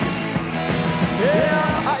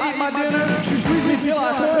 Yeah, I eat my dinner, she squeezes me till I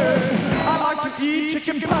hurt. I like to eat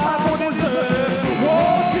chicken pie for dessert.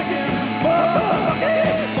 Whoa, chicken, boiled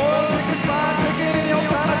chicken, fried chicken, and your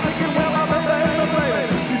kind of chicken. Well,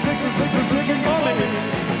 baby, she fixes chicken for me.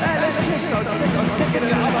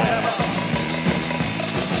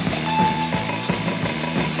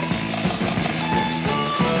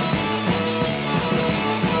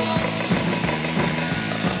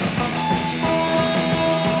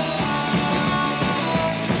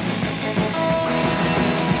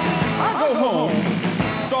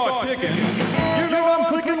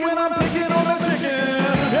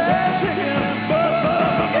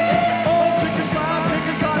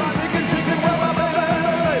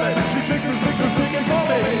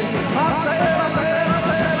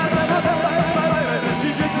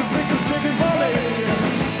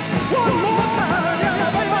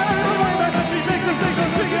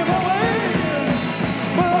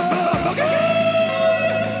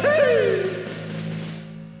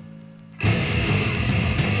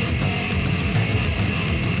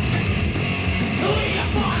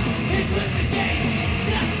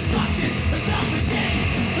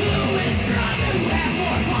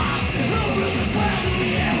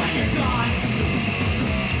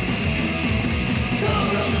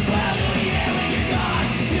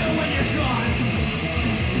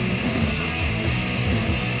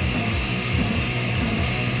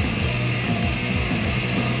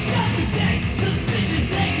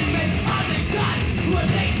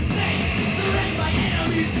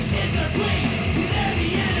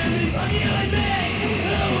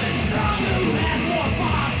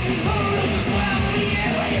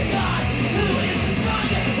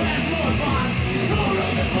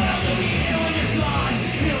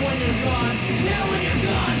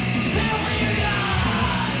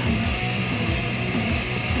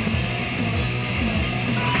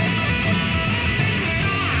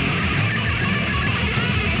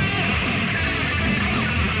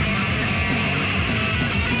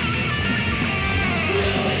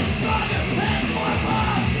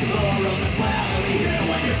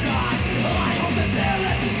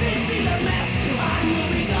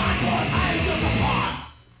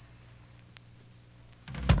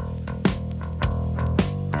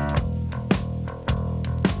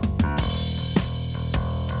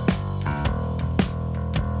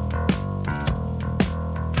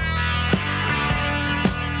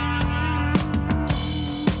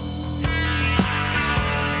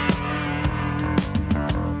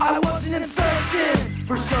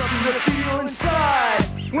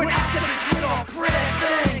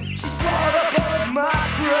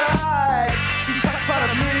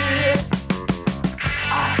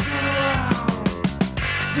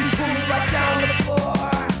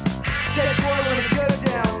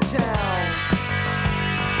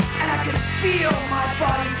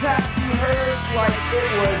 like it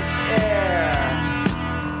was air.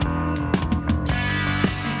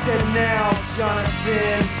 She said, now,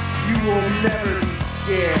 Jonathan, you will never be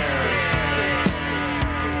scared.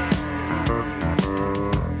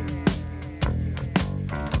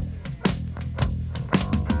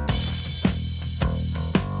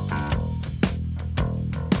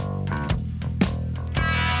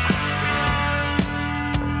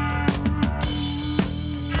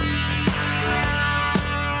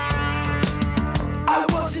 I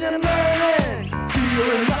wasn't learning,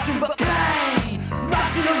 feeling nothing but pain.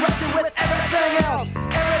 Life's in a record with everything else.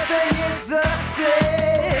 Everything is the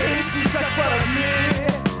same. She touched front of me.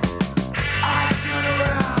 I turned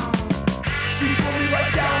around. She pulled me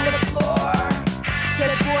right down the floor.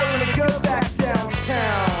 Said, boy, we're gonna go back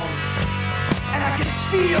downtown. And I could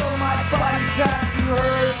feel my body pass through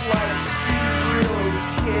hers like she really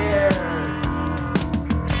cared.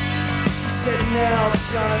 She said, now,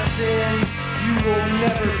 Jonathan, you will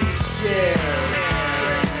never be shared.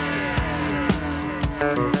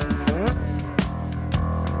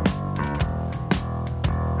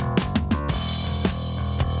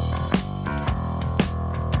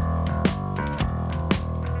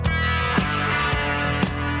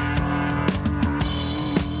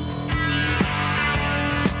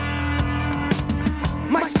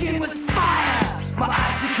 My skin was fire, my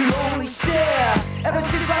eyes you could only share. Ever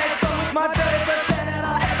since I had some with my very first pen, and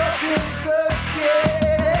I ever been so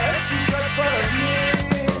scared. She touched front of me.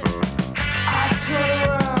 I turned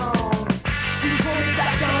around. She pulled me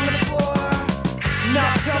back down on the floor.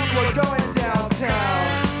 Now tell me we're going downtown.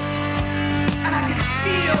 And I could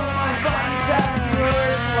feel my body pass through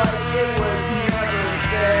hers like it was never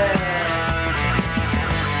there.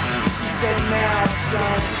 She said, now,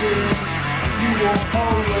 Jonathan, you will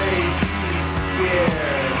always be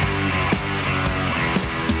scared.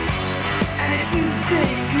 And if you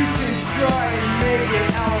think you can try and make it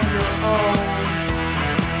out on your own,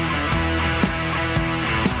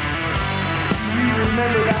 do you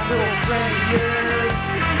remember that little friend of yours?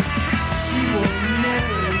 He will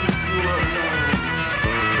never leave you alone.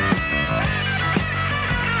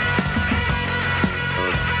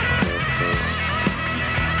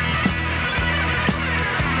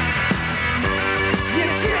 You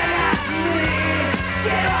can't have me.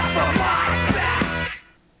 Get off of my back.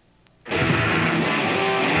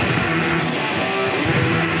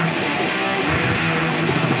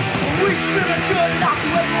 We spin a good knock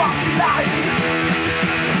you and walk you life.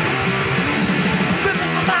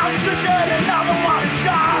 Living from out to good and now the water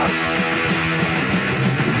jar.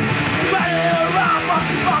 Running around,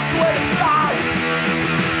 watching fuck away the flies.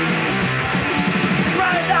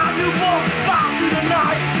 Running down you won't fall through the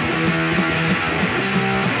night.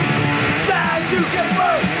 Sad to get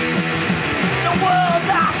broke. The world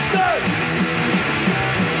after.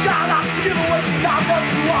 Shall not give away, not what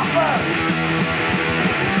you offer.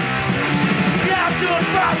 Yeah, I'm doing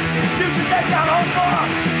right. You can take that home for.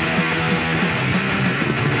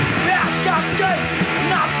 Yeah, I've got straight.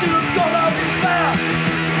 Not to go to be fair.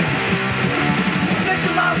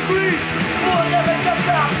 Making my free. Will never get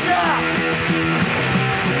back there.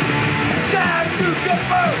 Sad to get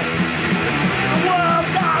broke. The world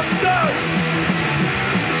after.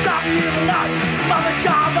 Stop me in the night. Mother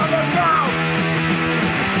child on the ground.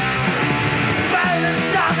 Bang and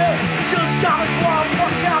shattered. Just got as one.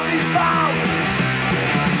 What can be found?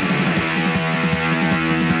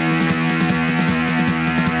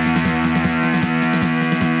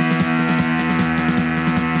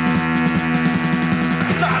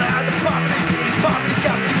 Thought I had the poverty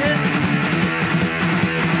got me in.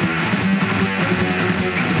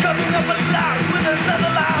 Coming up alive with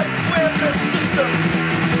another lie, swear the system.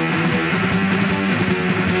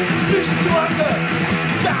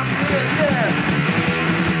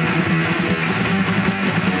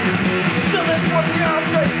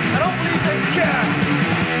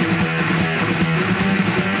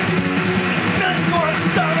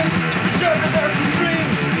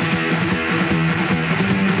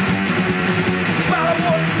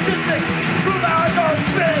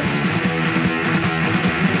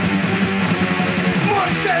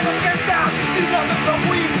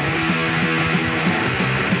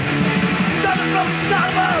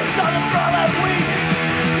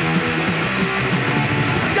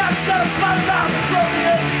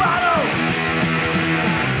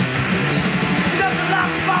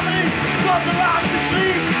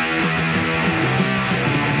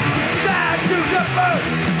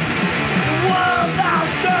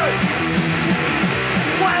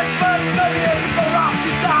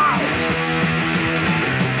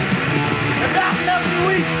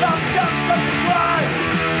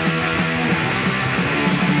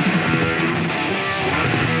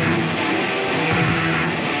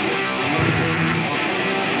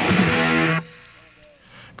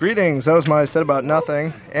 Greetings. That was my set about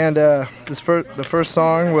nothing. And the first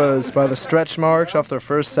song was by the Stretch Marks off their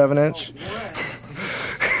first 7-inch.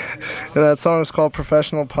 That song was called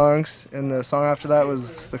Professional Punks, and the song after that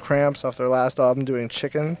was The Cramps off their last album doing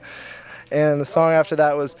Chicken. And the song after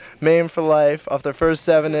that was Maimed for Life off their first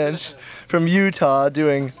 7-inch from Utah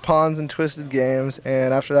doing Pawns and Twisted Games.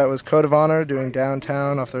 And after that was Code of Honor doing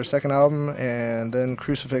Downtown off their second album, and then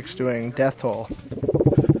Crucifix doing Death Toll.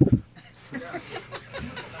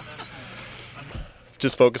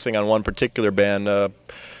 Just focusing on one particular band. Going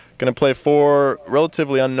to play 4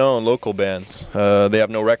 relatively unknown local bands. They have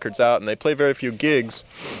no records out and they play very few gigs.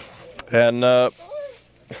 And all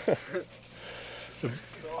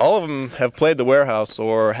of them have played the Warehouse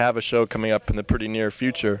or have a show coming up in the pretty near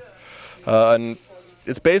future. And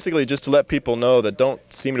it's basically just to let people know that don't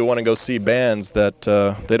seem to want to go see bands that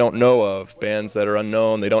they don't know of, bands that are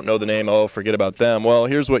unknown, they don't know the name, oh, forget about them. Well,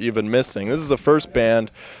 here's what you've been missing. This is the first band.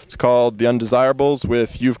 It's called The Undesirables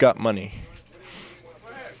with You've Got Money.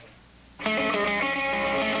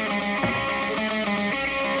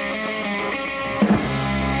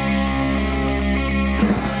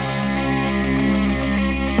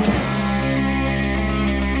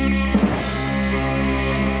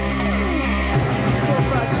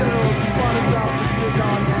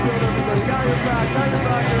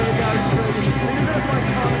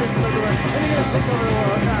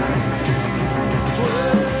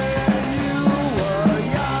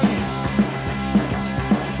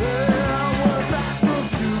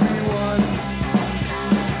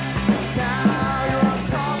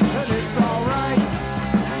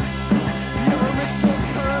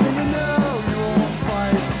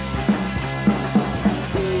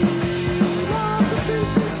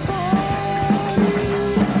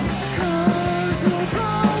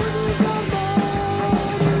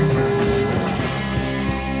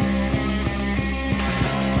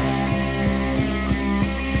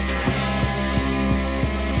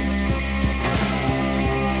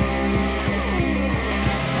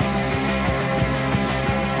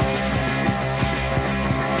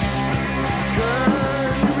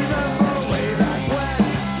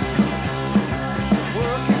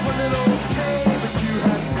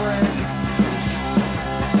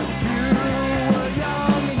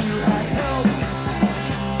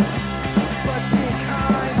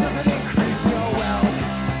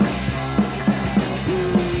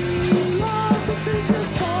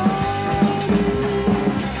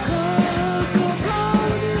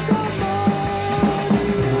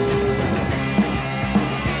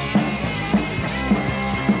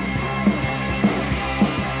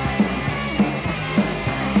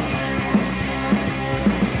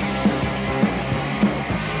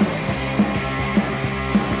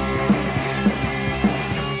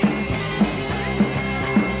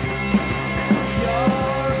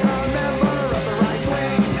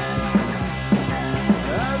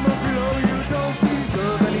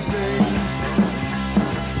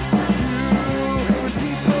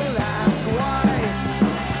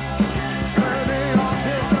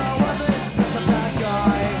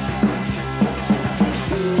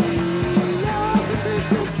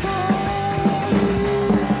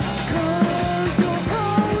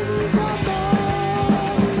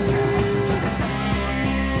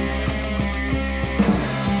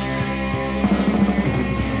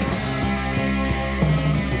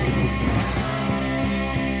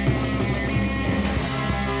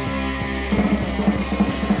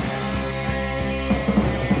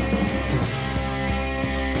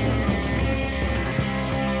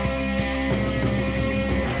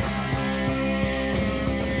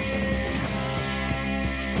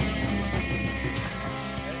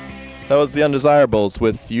 That was The Undesirables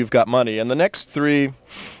with You've Got Money. And the next 3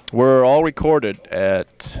 were all recorded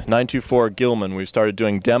at 924 Gilman. We started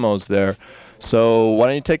doing demos there. So why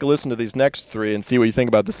don't you take a listen to these next 3 and see what you think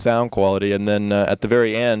about the sound quality. And then at the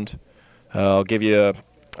very end, I'll give you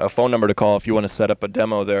a phone number to call if you want to set up a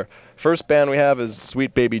demo there. First band we have is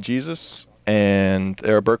Sweet Baby Jesus, and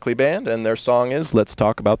they're a Berkeley band, and their song is Let's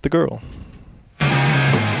Talk About the Girl.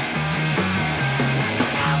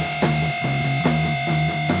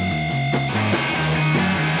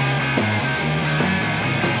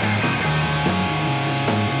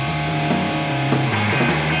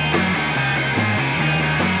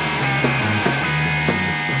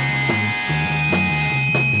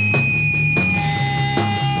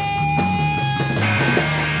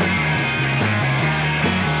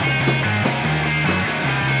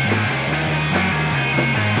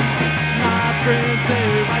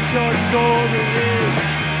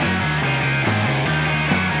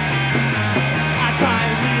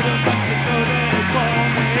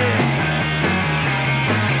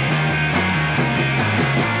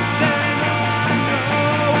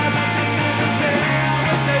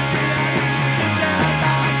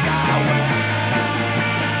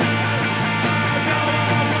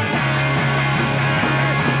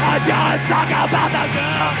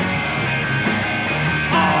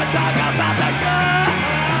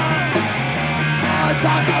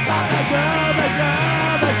 Talk about the girl, the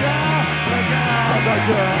girl, the girl, the girl, the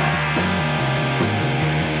girl.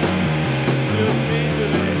 She was mean to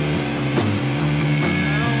me. I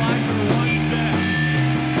don't like her one bit.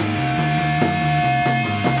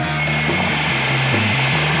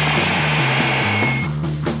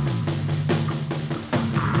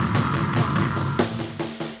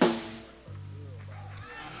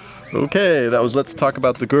 Okay, that was Let's Talk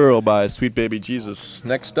About the Girl by Sweet Baby Jesus.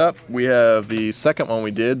 Next up, we have the second one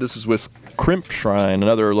we did. This is with Crimp Shrine,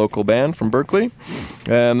 another local band from Berkeley,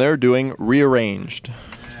 and they're doing Rearranged.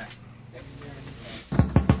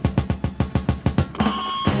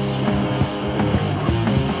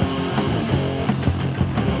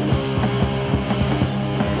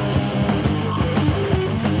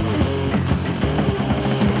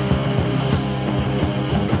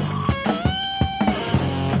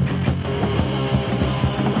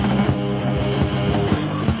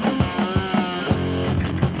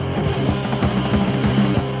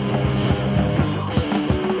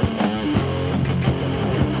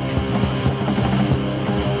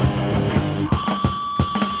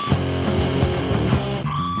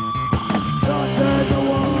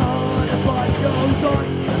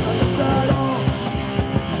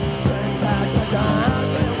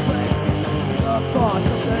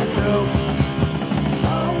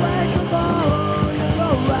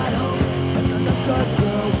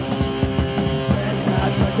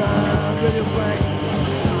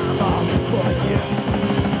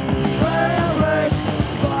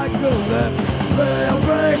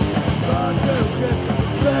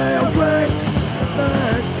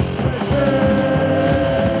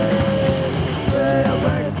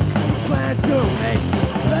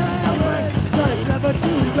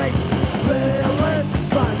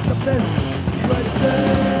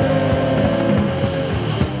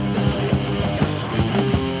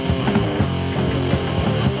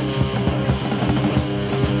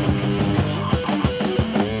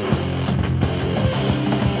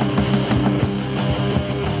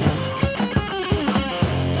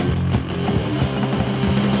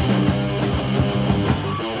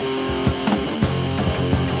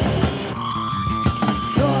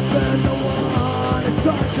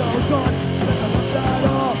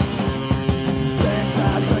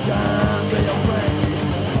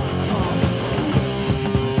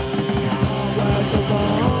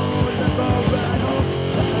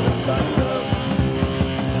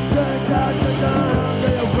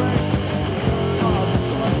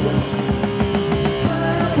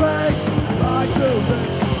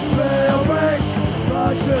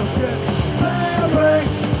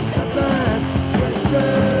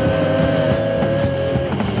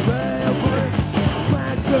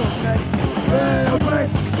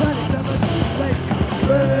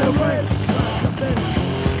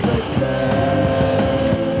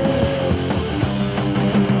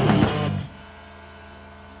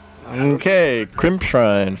 Okay, Crimp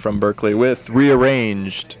Shrine from Berkeley with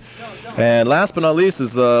Rearranged. And last but not least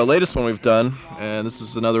is the latest one we've done, and this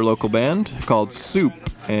is another local band called Soup,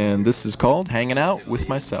 and this is called Hanging Out With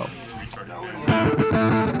Myself.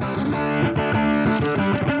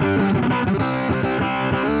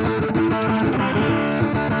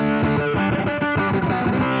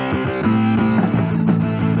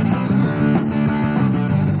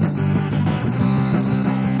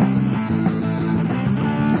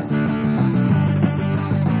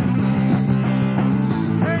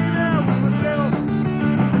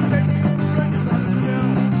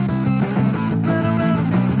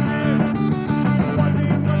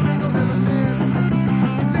 Watching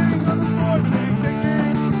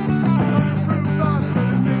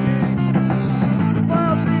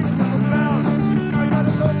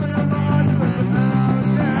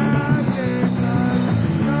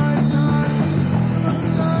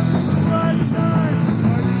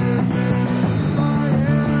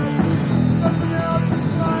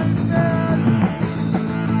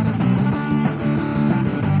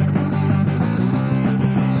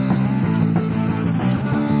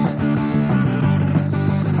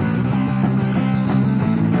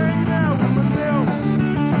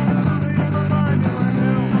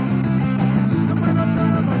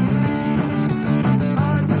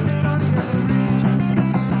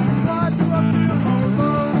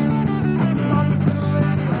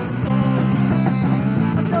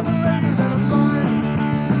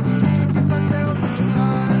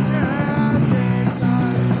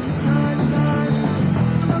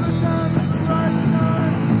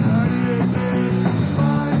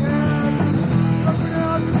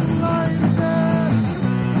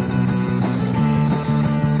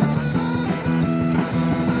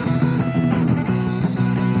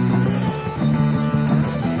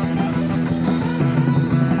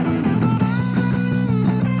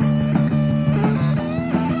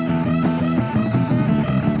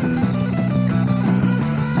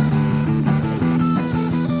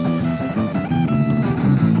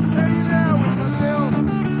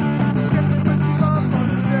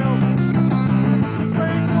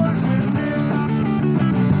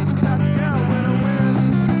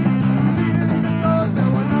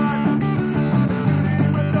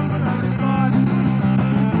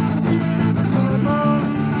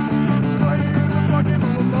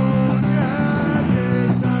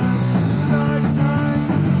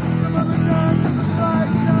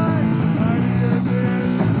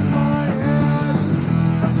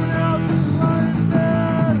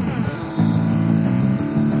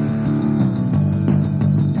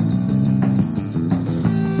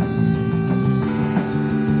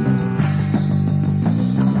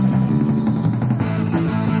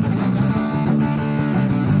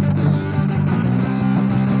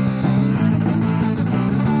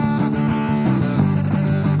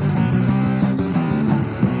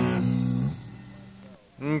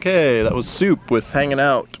was Soup with Hanging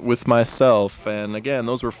Out With Myself. And again,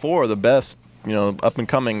 those were 4 of the best,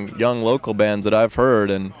 up-and-coming young local bands that I've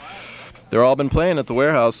heard. And they're all been playing at the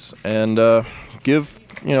Warehouse. And give,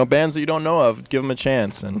 bands that you don't know of, give them a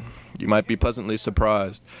chance. And you might be pleasantly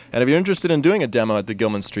surprised. And if you're interested in doing a demo at the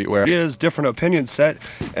Gilman Street Warehouse... Is Different Opinions set.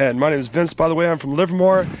 And my name is Vince, by the way. I'm from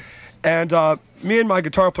Livermore. And me and my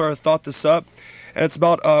guitar player thought this up. And it's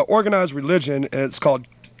about organized religion. And it's called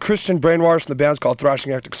Christian Brainwash, and the band's called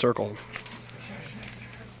Thrashing Arctic Circle.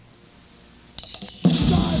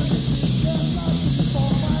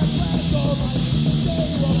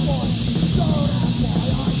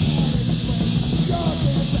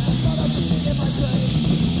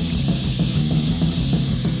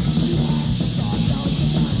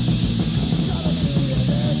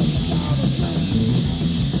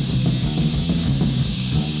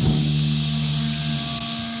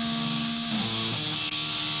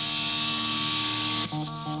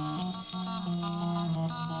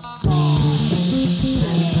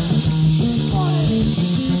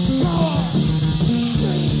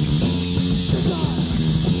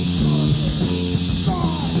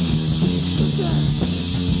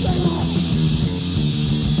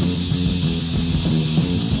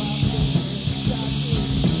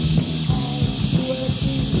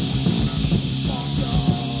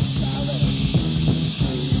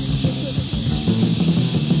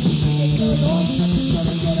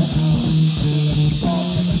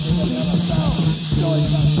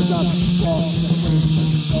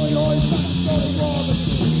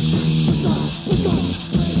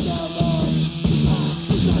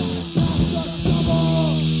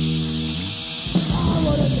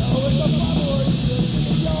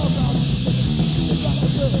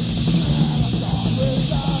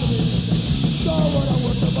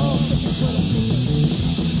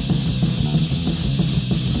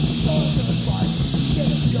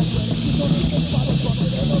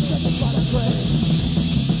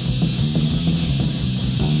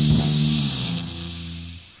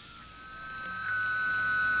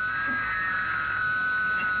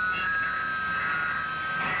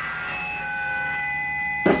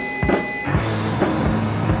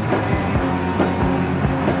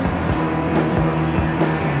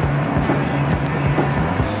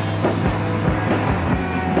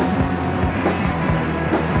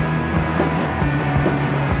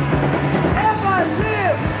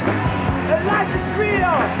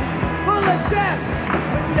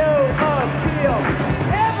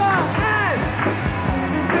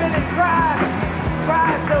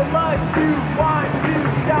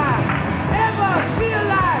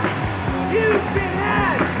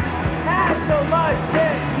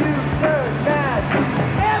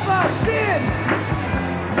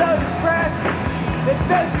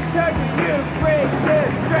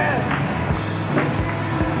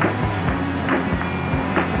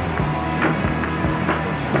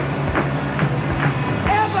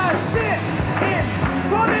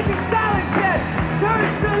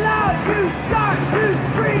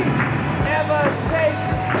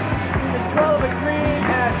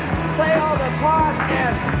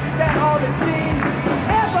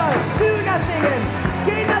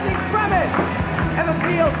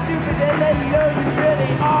 Stupid and then know you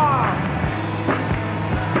really are.